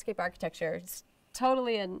traditional landscape architecture. It's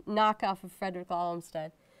totally a knockoff of Frederick Law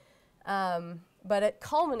Olmsted. But it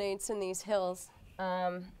culminates in these hills.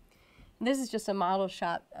 This is just a model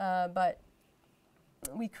shot, but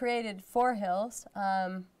we created 4 hills,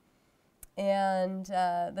 and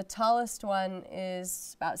the tallest one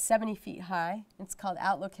is about 70 feet high. It's called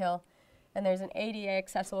Outlook Hill, and there's an ADA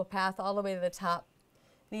accessible path all the way to the top.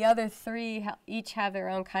 The other 3 each have their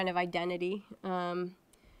own kind of identity. And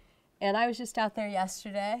I was just out there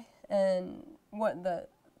yesterday, and what the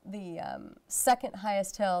second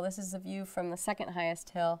highest hill, this is the view from the second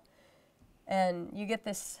highest hill, and you get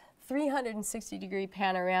this 360-degree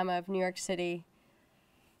panorama of New York City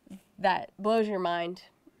that blows your mind.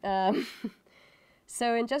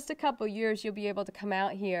 So in just a couple years, you'll be able to come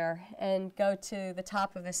out here and go to the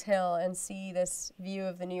top of this hill and see this view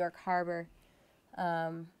of the New York Harbor,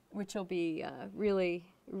 which will be really,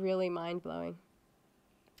 really mind-blowing.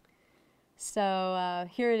 So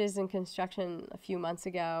here it is in construction a few months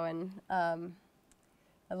ago, and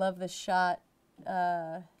I love this shot.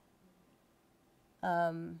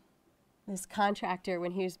 This contractor,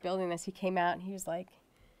 when he was building this, he came out and he was like,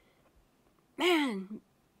 man,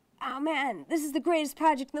 oh man, this is the greatest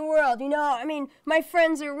project in the world, you know? I mean, my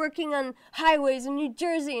friends are working on highways in New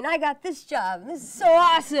Jersey, and I got this job. This is so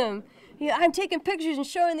awesome. Yeah, I'm taking pictures and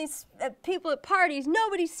showing these people at parties.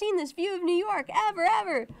 Nobody's seen this view of New York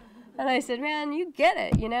ever. And I said, man, you get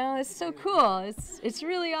it, you know? It's so cool. It's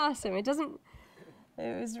really awesome. It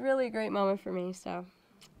was really a great moment for me, so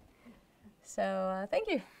thank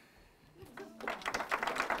you.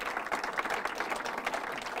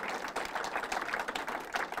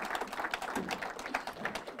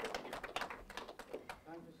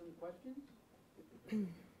 Time for some questions?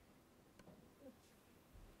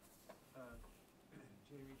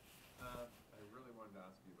 Jamie, I really wanted to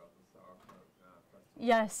ask you about the sauerkraut festival.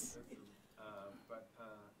 Yes. But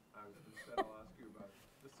instead I'll ask you about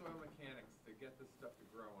the soil mechanics to get this stuff to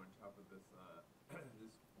grow on top of this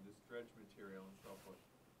this dredge material and so forth.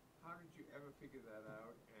 How did you ever figure that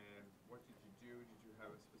out, and what did you do? Did you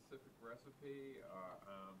have a specific recipe?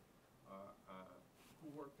 Who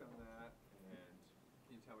worked on that? And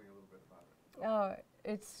can you tell me a little bit about it? Oh,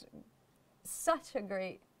 it's such a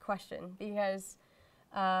great question because,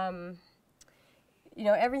 you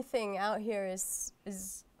know, everything out here is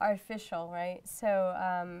artificial, right? So,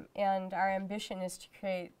 and our ambition is to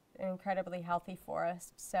create an incredibly healthy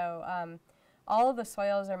forest. So, all of the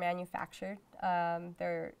soils are manufactured.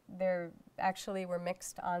 They're actually were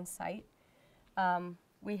mixed on site.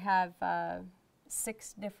 We have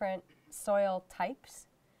 6 different soil types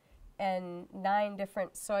and 9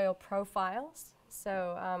 different soil profiles.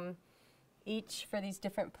 So each for these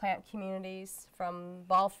different plant communities, from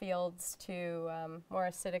ball fields to more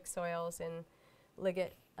acidic soils in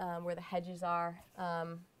Liggett, where the hedges are.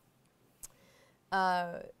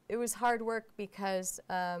 It was hard work because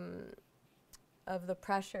of the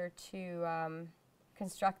pressure to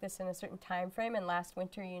construct this in a certain time frame, and last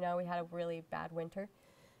winter, you know, we had a really bad winter.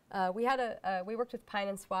 We worked with Pine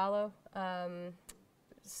and Swallow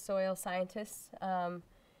soil scientists, and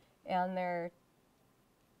they're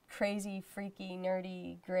crazy, freaky,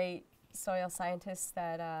 nerdy, great soil scientists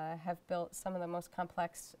that have built some of the most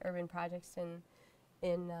complex urban projects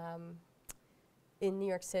in New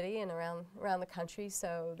York City and around the country,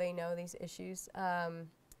 so they know these issues.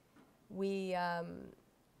 We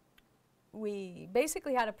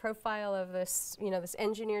basically had a profile of this, this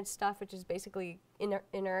engineered stuff, which is basically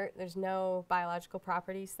inert. There's no biological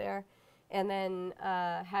properties there, and then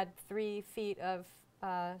had 3 feet of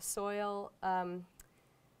soil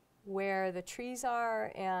where the trees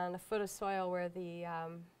are, and a foot of soil where the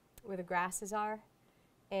grasses are,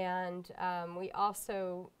 and we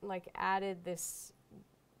also added this,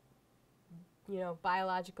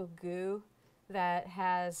 biological goo that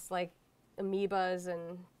has amoebas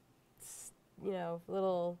and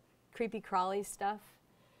little creepy crawly stuff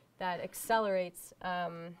that accelerates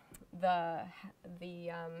the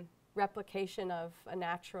replication of a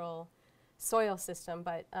natural soil system.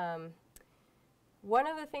 But one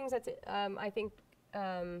of the things that's I think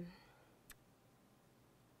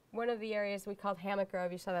one of the areas we called Hammock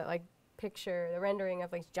Grove, you saw that picture, the rendering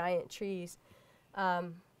of these giant trees.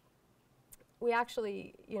 We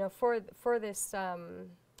actually, for this,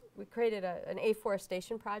 we created an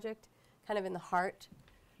afforestation project kind of in the heart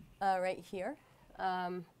right here.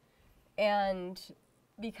 And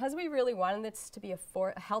because we really wanted this to be a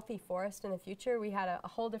healthy forest in the future, we had a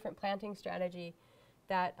whole different planting strategy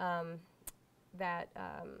that,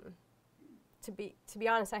 to be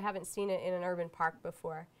honest, I haven't seen it in an urban park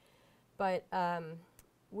before. But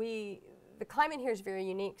the climate here is very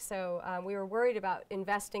unique, so we were worried about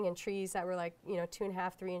investing in trees that were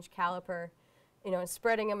 2.5, 3 inch caliper, and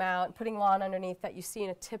spreading them out, and putting lawn underneath that you see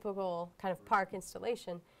in a typical kind of park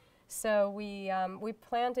installation. So we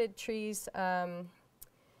planted trees, the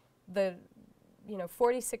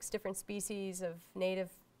 46 different species of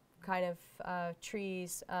native kind of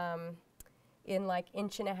trees in 1.5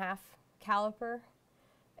 inch caliper,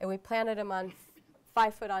 and we planted them on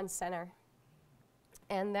 5 foot on center.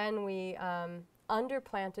 And then we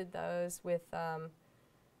underplanted those with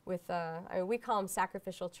we call them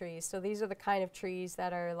sacrificial trees. So these are the kind of trees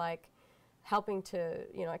that are helping to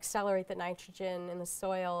accelerate the nitrogen in the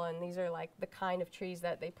soil, and these are the kind of trees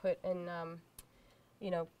that they put in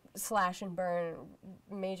slash and burn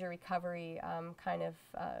major recovery kind of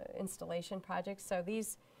installation projects. So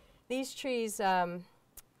these trees are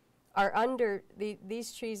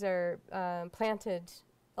these trees are planted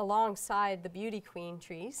alongside the beauty queen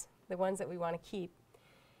trees, the ones that we want to keep.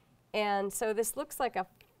 And so this looks like a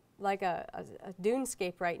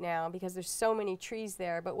dunescape right now because there's so many trees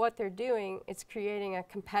there, but what they're doing is creating a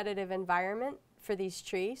competitive environment for these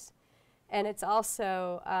trees. And it's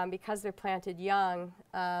also, because they're planted young,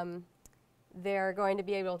 they're going to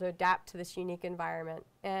be able to adapt to this unique environment.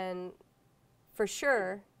 And for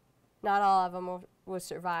sure, not all of them will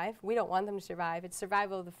survive. We don't want them to survive. It's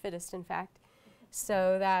survival of the fittest, in fact.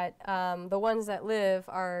 So that the ones that live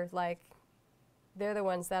are they're the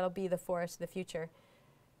ones that'll be the forest of the future.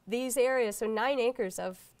 These areas, so 9 acres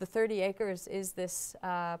of the 30 acres is this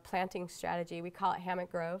planting strategy. We call it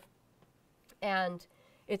Hammock Grove. And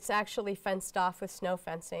it's actually fenced off with snow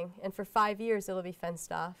fencing. And for 5 years, it'll be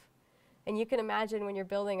fenced off. And you can imagine when you're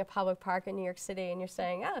building a public park in New York City and you're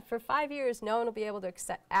saying, for 5 years, no one will be able to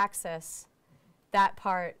access that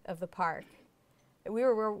part of the park. We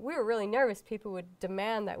were really nervous. People would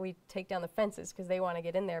demand that we take down the fences because they want to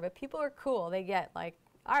get in there. But people are cool. They get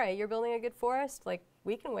all right, you're building a good forest?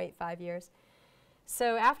 We can wait 5 years.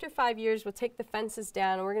 So after 5 years, we'll take the fences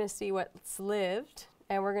down, and we're going to see what's lived.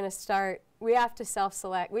 And we're going to start, we have to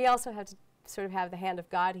self-select. We also have to sort of have the hand of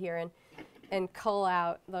God here and cull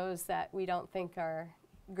out those that we don't think are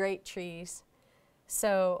great trees.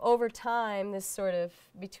 So over time, this sort of,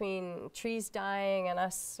 between trees dying and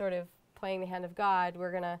us sort of playing the hand of God,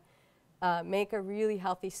 we're going to make a really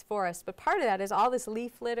healthy forest. But part of that is all this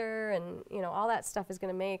leaf litter and all that stuff is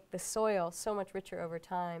going to make the soil so much richer over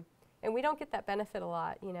time. And we don't get that benefit a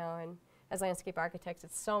lot, and as landscape architects,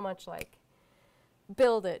 it's so much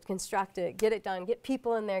build it, construct it, get it done, get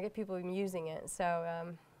people in there, get people using it.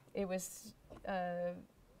 So it was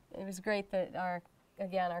great that our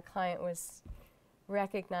client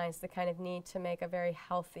recognized the kind of need to make a very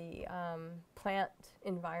healthy plant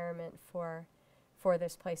environment for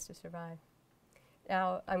this place to survive.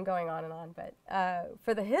 Now I'm going on and on, but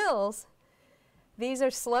for the hills, these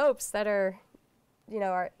are slopes that are,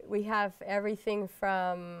 we have everything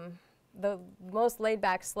from the most laid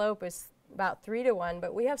back slope is about 3 to 1,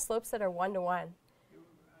 but we have slopes that are 1 to 1. I mean,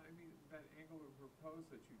 that angle of propose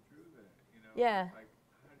that you drew there, Yeah, how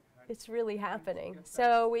it's really happening.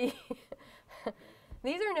 So we,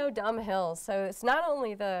 These are no dumb hills. So it's not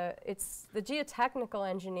only it's the geotechnical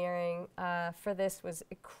engineering for this was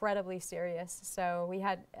incredibly serious. So we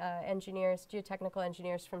had engineers, geotechnical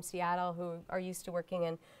engineers from Seattle who are used to working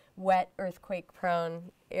in wet,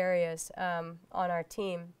 earthquake-prone areas on our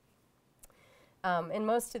team. And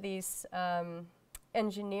most of these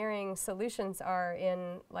engineering solutions are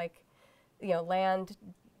in, like, land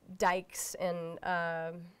dikes, and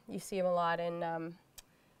you see them a lot in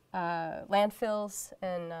landfills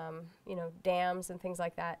and dams and things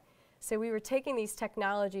like that. So we were taking these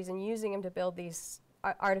technologies and using them to build these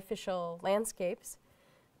artificial landscapes.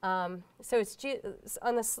 So it's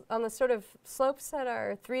on the sort of slopes that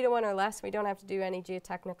are 3 to 1 or less, we don't have to do any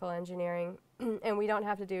geotechnical engineering, and we don't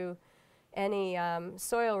have to do any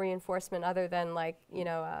soil reinforcement other than, like,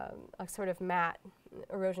 a sort of mat,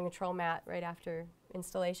 erosion control mat right after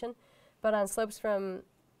installation. But on slopes from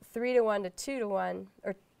 3 to 1 to 2 to 1,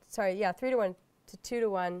 or sorry, yeah, 3 to 1 to 2 to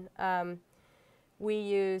 1, we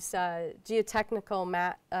use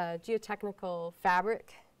geotechnical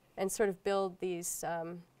fabric and sort of build these,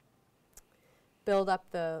 build up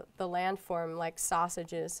the landform like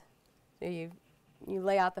sausages. So you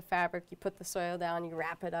lay out the fabric, you put the soil down, you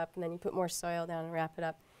wrap it up, and then you put more soil down and wrap it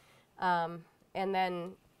up. And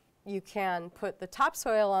then you can put the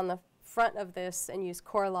topsoil on the front of this and use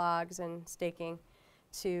core logs and staking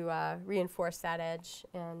to reinforce that edge.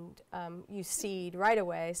 And you seed right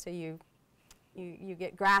away, so you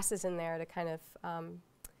get grasses in there to kind of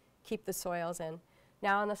keep the soils in.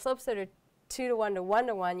 Now on the slopes that are 2 to 1 to 1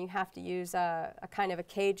 to 1, you have to use a kind of a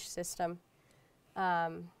cage system.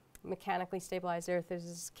 Mechanically stabilized earth, there's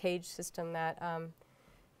this cage system that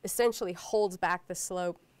essentially holds back the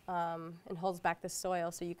slope and holds back the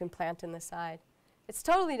soil so you can plant in the side. It's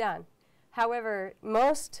totally done. However,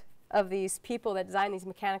 most of these people that design these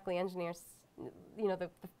mechanically engineered, the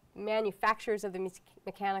manufacturers of the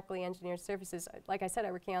mechanically engineered surfaces, like I said,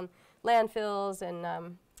 are working on landfills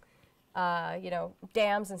and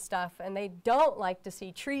dams and stuff, and they don't like to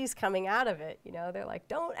see trees coming out of it. They're like,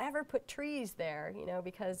 don't ever put trees there,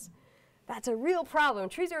 because that's a real problem.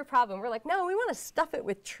 Trees are a problem. We're like, no, we want to stuff it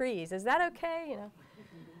with trees. Is that okay?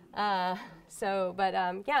 Yeah,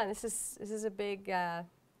 this is a big,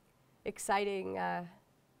 exciting.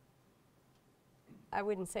 I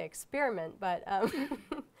wouldn't say experiment, but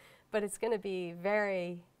but it's going to be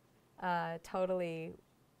very, totally,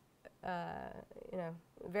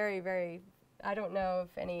 very, very. I don't know of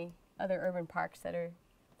any other urban parks that are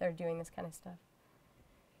doing this kind of stuff.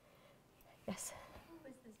 Yes. Who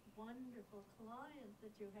is this wonderful client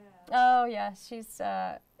that you have? Oh yeah, she's.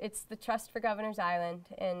 It's the Trust for Governors Island,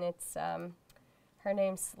 and it's. Her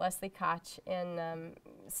name's Leslie Koch, and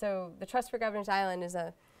so the Trust for Governors Island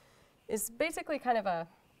is basically kind of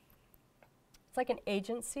it's like an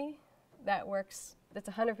agency that works, that's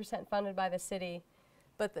 100% funded by the city,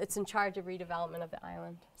 but it's in charge of redevelopment of the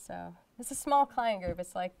island. So it's a small client group.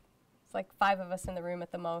 It's like 5 of us in the room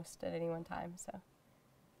at the most at any one time. So,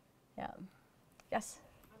 yeah. Yes?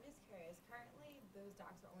 I'm just curious, currently those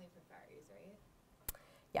docks are only for ferries, right?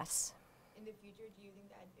 Yes. In the future, do you think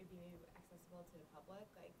that it'd be accessible to the public?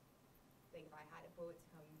 Like if I had a boat to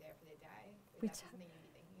come there for the day, would that be something you'd be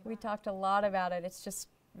thinking about? We talked a lot about it. It's just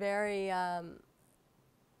very,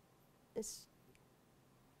 it's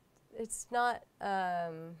not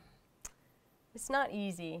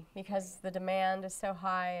easy because the demand is so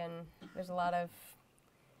high and there's a lot of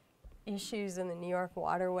issues in the New York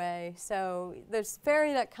waterway. So there's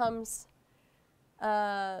ferry that comes,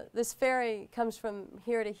 this ferry comes from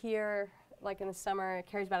here to here, like in the summer. It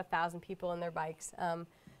carries about 1,000 people on their bikes.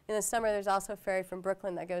 In the summer, there's also a ferry from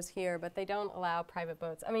Brooklyn that goes here, but they don't allow private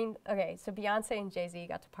boats. I mean, okay, so Beyonce and Jay-Z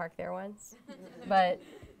got to park there once, but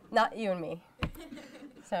not you and me.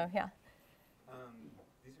 So, yeah.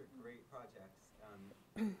 These are great projects.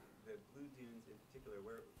 The Blue Dunes in particular,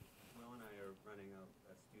 Will and I are running a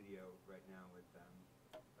studio right now with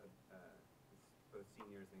both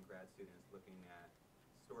seniors and grad students looking at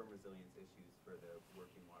storm resilience issues for the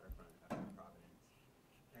working waterfront of Providence.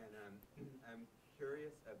 And I'm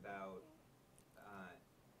curious about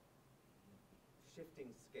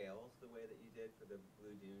shifting scales the way that you did for the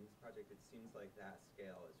Blue Dunes project. It seems like that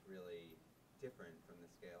scale is really different from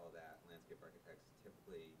the scale that landscape architects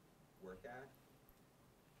typically work at.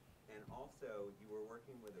 And also, you were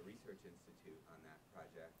working with a research institute on that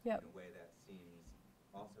project in a way that seems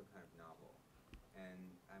also kind of novel. And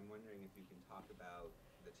I'm wondering if you can talk about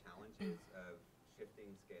the challenges of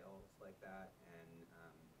shifting scales like that and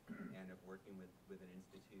of working with an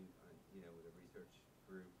institute, with a research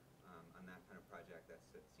group on that kind of project that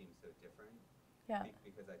seems so different. Yeah.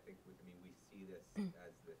 Because I think, I mean, we see this as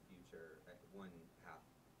the future, one half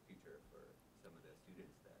future for some of the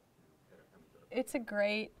students that, that are coming to our It's a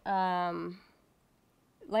program. great,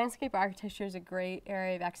 landscape architecture is a great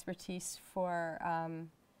area of expertise for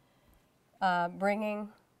bringing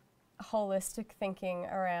holistic thinking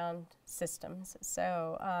around systems.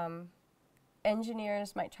 So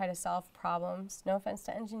engineers might try to solve problems. No offense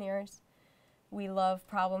to engineers. We love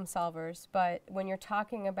problem solvers, but when you're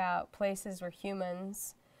talking about places where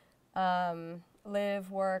humans live,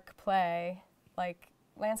 work, play, like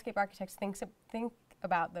landscape architects think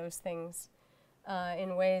about those things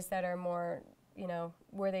in ways that are more,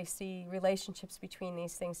 where they see relationships between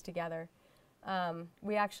these things together.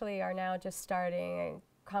 We actually are now just starting a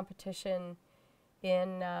competition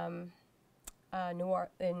in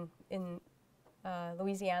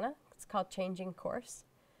Louisiana. It's called Changing Course.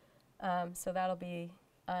 So that'll be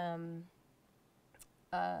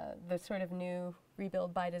the sort of new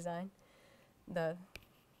rebuild by design, the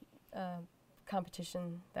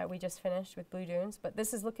competition that we just finished with Blue Dunes. But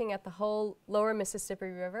this is looking at the whole lower Mississippi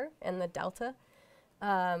River and the Delta,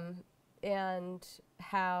 and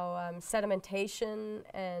how sedimentation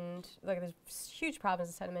and there's huge problems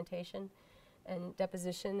of sedimentation and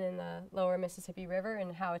deposition in the lower Mississippi River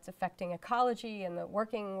and how it's affecting ecology and the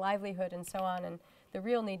working livelihood and so on. And the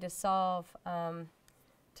real need to solve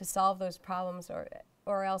those problems,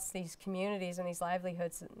 or else these communities and these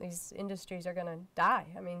livelihoods, these industries are going to die.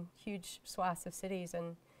 I mean, huge swaths of cities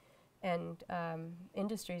and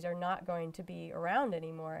industries are not going to be around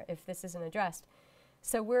anymore if this isn't addressed.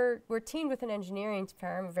 So we're teamed with an engineering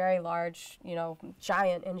firm, a very large,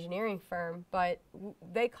 giant engineering firm, but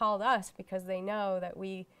they called us because they know that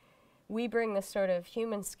we bring this sort of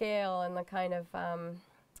human scale and the kind of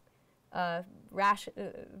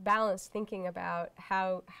balanced thinking about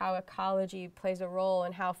how ecology plays a role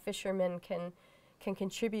and how fishermen can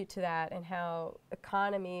contribute to that, and how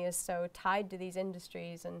economy is so tied to these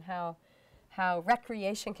industries, and how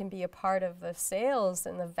recreation can be a part of the sales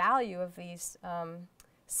and the value of these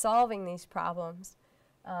solving these problems.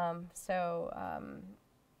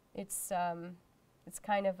 It's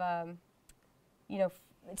kind of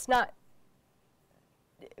it's not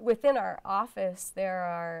within our office. There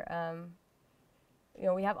are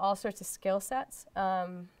we have all sorts of skill sets.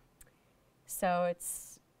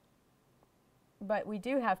 But we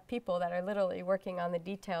do have people that are literally working on the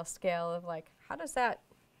detail scale of like, how does that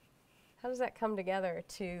come together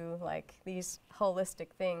to like these holistic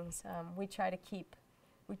things? We try to keep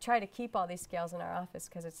all these scales in our office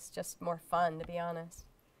because it's just more fun, to be honest.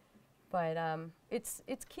 But it's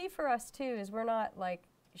key for us too, is we're not like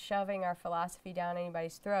shoving our philosophy down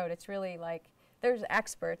anybody's throat. It's really like there's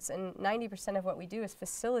experts, and 90% of what we do is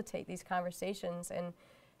facilitate these conversations and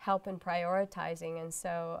help in prioritizing. And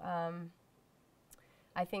so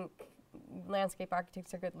I think landscape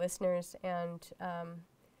architects are good listeners, and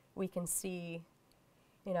we can see,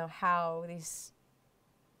 how these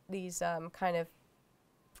kind of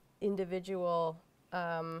individual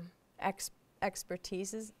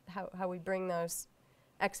expertises, how we bring those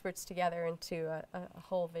experts together into a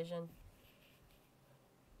whole vision.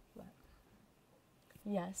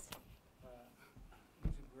 Yes. These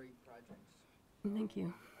are great projects. Thank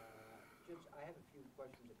you. I have a few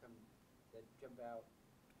questions that jump out.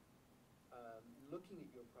 Looking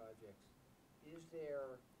at your projects, is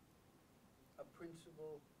there a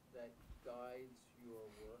principle that guides your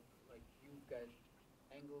work? Like you've got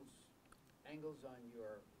angles on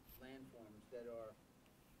your landforms that are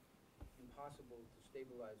impossible to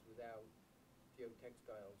stabilize without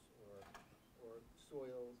geotextiles or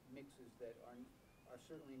soil mixes that are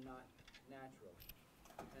certainly not natural.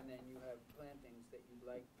 And then you have plantings that you'd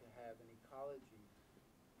like to have an ecology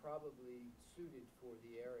probably suited for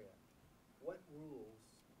the area. What rules,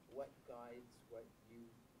 what guides what you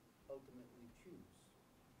ultimately choose?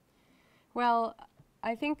 Well,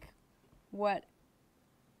 I think what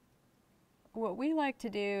we like to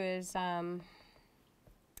do is one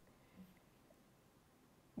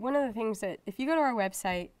of the things that, if you go to our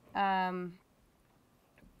website,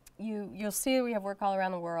 you'll see we have work all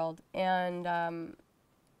around the world, and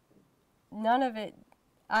none of it,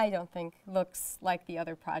 I don't think, looks like the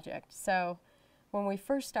other project. So when we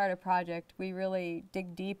first start a project, we really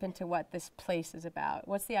dig deep into what this place is about.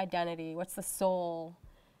 What's the identity? What's the soul?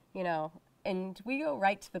 And we go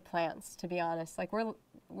right to the plants, to be honest. Like we're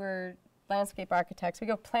landscape architects. We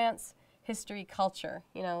go plants, history, culture.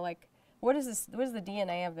 Like what is this? What is the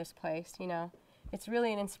DNA of this place? It's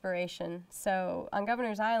really an inspiration. So on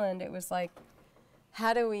Governor's Island, it was like,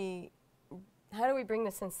 how do we bring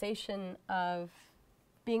the sensation of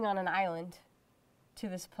being on an island to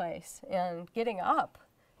this place, and getting up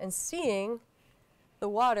and seeing the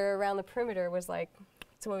water around the perimeter was like,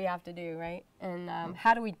 it's what we have to do, right? And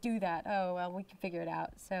how do we do that? Oh, well, we can figure it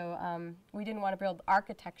out. So we didn't want to build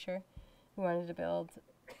architecture. We wanted to build,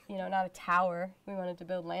 you know, not a tower. We wanted to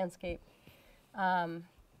build landscape.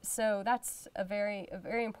 So that's a very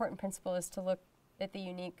important principle, is to look at the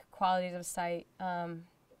unique qualities of a site and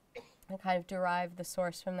kind of derive the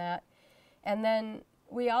source from that. And then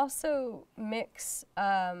we also mix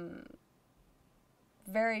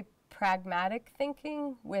very pragmatic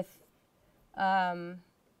thinking with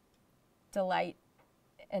delight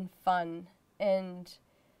and fun. And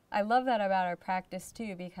I love that about our practice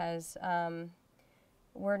too, because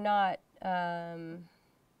we're not, I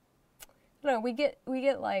don't know, we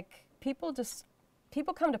get like, people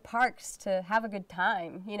come to parks to have a good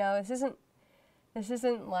time. You know, this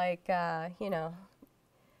isn't like, you know,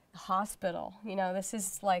 a hospital. You know, this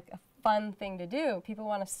is like a fun thing to do. People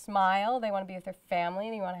want to smile, they want to be with their family,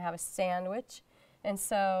 they want to have a sandwich. And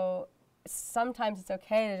so sometimes it's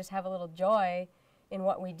okay to just have a little joy in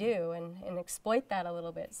what we do and exploit that a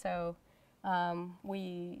little bit. So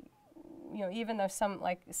we, you know, even though some,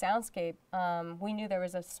 like soundscape, we knew there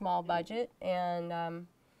was a small budget, and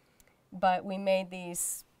but we made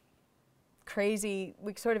these crazy,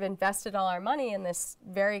 we sort of invested all our money in this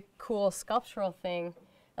very cool sculptural thing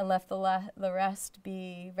and left the rest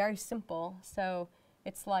be very simple. So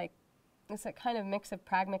it's like, it's a kind of mix of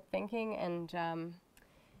pragmatic thinking and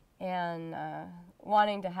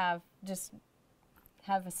wanting to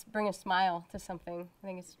bring a smile to something. I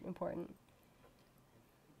think it's important.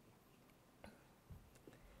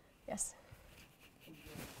 Yes?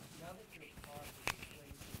 Now that your park is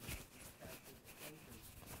placed in captured attention,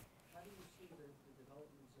 how do you see the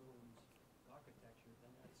development zone's architecture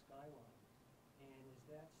and that skyline? And is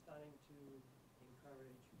that starting to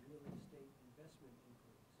encourage real estate investment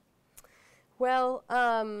inquiries? Well,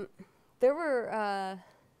 there were,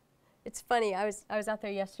 it's funny, I was out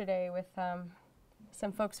there yesterday with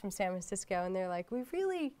some folks from San Francisco, and they're like, we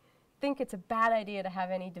really think it's a bad idea to have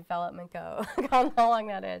any development go along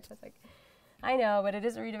that edge. I was like, I know, but it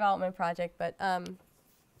is a redevelopment project. But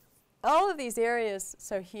all of these areas,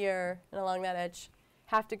 so here and along that edge,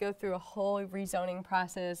 have to go through a whole rezoning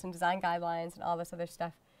process and design guidelines and all this other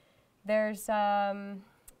stuff. There's a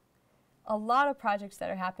lot of projects that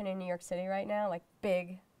are happening in New York City right now, like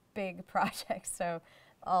big projects. So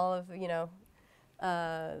all of, you know,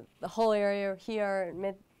 the whole area here,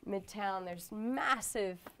 Midtown, there's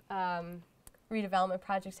massive redevelopment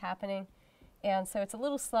projects happening. And so it's a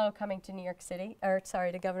little slow coming to New York City, or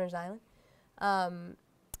sorry, to Governor's Island.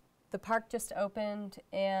 The park just opened,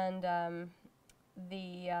 and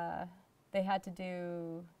they had to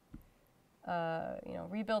do, you know,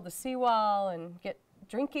 rebuild the seawall and get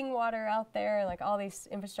drinking water out there. Like, all these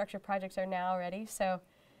infrastructure projects are now ready. So,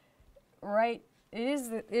 right, it is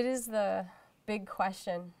the big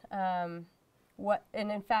question. And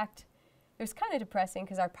in fact, it was kind of depressing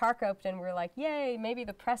because our park opened and we're like, yay, maybe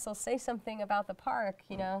the press will say something about the park,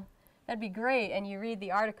 you know, that'd be great. And you read the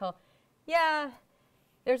article, yeah,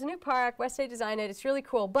 there's a new park, West State designed it, it's really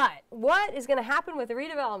cool, but what is going to happen with the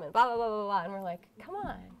redevelopment, blah, blah, blah, blah, blah. And we're like, come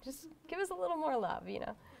on, just give us a little more love, you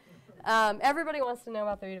know. Everybody wants to know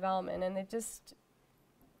about the redevelopment, and it just,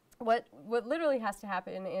 what literally has to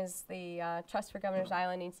happen is the Trust for Governor's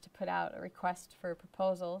Island needs to put out a request for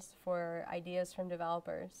proposals for ideas from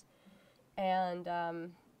developers. And,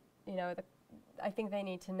 you know, I think they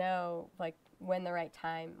need to know, like, what's the right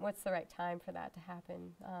time for that to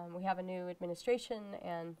happen. We have a new administration,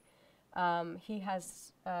 and he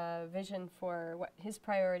has a vision for what his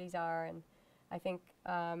priorities are, and I think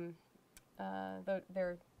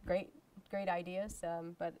they're great ideas,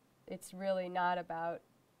 but it's really not about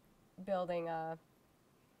building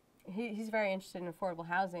he's very interested in affordable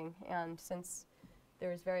housing, and since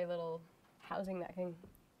there's very little housing that can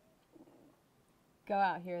go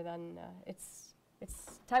out here, then it's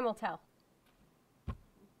time will tell.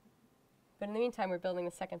 But in the meantime, we're building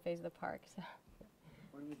the second phase of the park. So.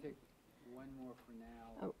 Why don't we take one more for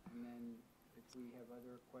now, and then if we have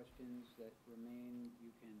other questions that remain, you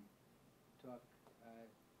can talk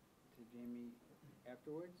to Jamie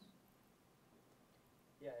afterwards.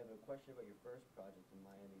 Yeah, I have a question about your first project in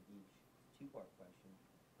Miami Beach. Two-part question.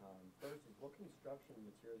 First is, what construction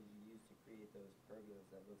materials did you use to create those pergolas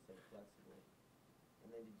that look so flexible? And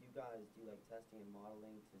then did you guys do like testing and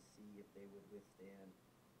modeling to see if they would withstand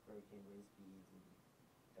hurricane wind speeds and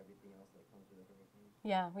everything else that comes with a hurricane?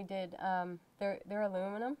 Yeah, we did. They're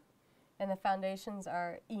aluminum, and the foundations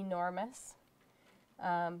are enormous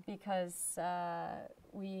because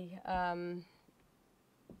we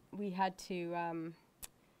had to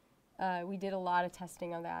we did a lot of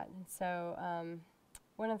testing of that. And so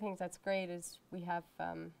one of the things that's great is we have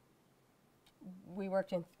we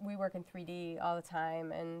work in 3D all the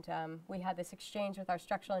time, and we had this exchange with our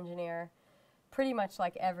structural engineer pretty much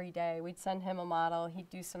like every day. We'd send him a model, he'd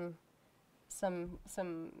do some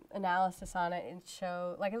analysis on it and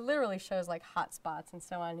show, like, it literally shows like hot spots and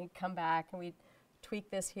so on. He'd come back and we'd tweak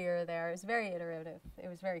this here or there. It was very iterative. It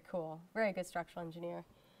was very cool. Very good structural engineer.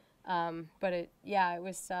 But it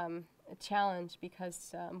was a challenge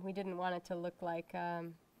because we didn't want it to look like,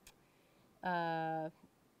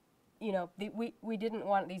 you know, we didn't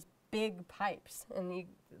want these big pipes, and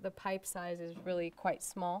the pipe size is really quite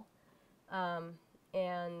small.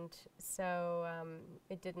 And so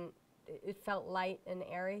it felt light and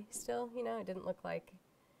airy still, you know, it didn't look like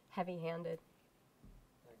heavy-handed.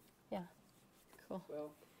 Yeah, cool.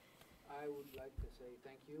 Well, I would like to say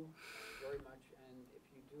thank you very much, and if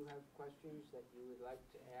you do have questions that you would like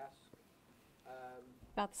to ask,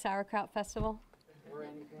 About the Sauerkraut Festival? or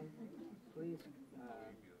anything, please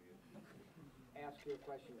ask your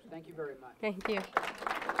questions. Thank you very much. Thank you.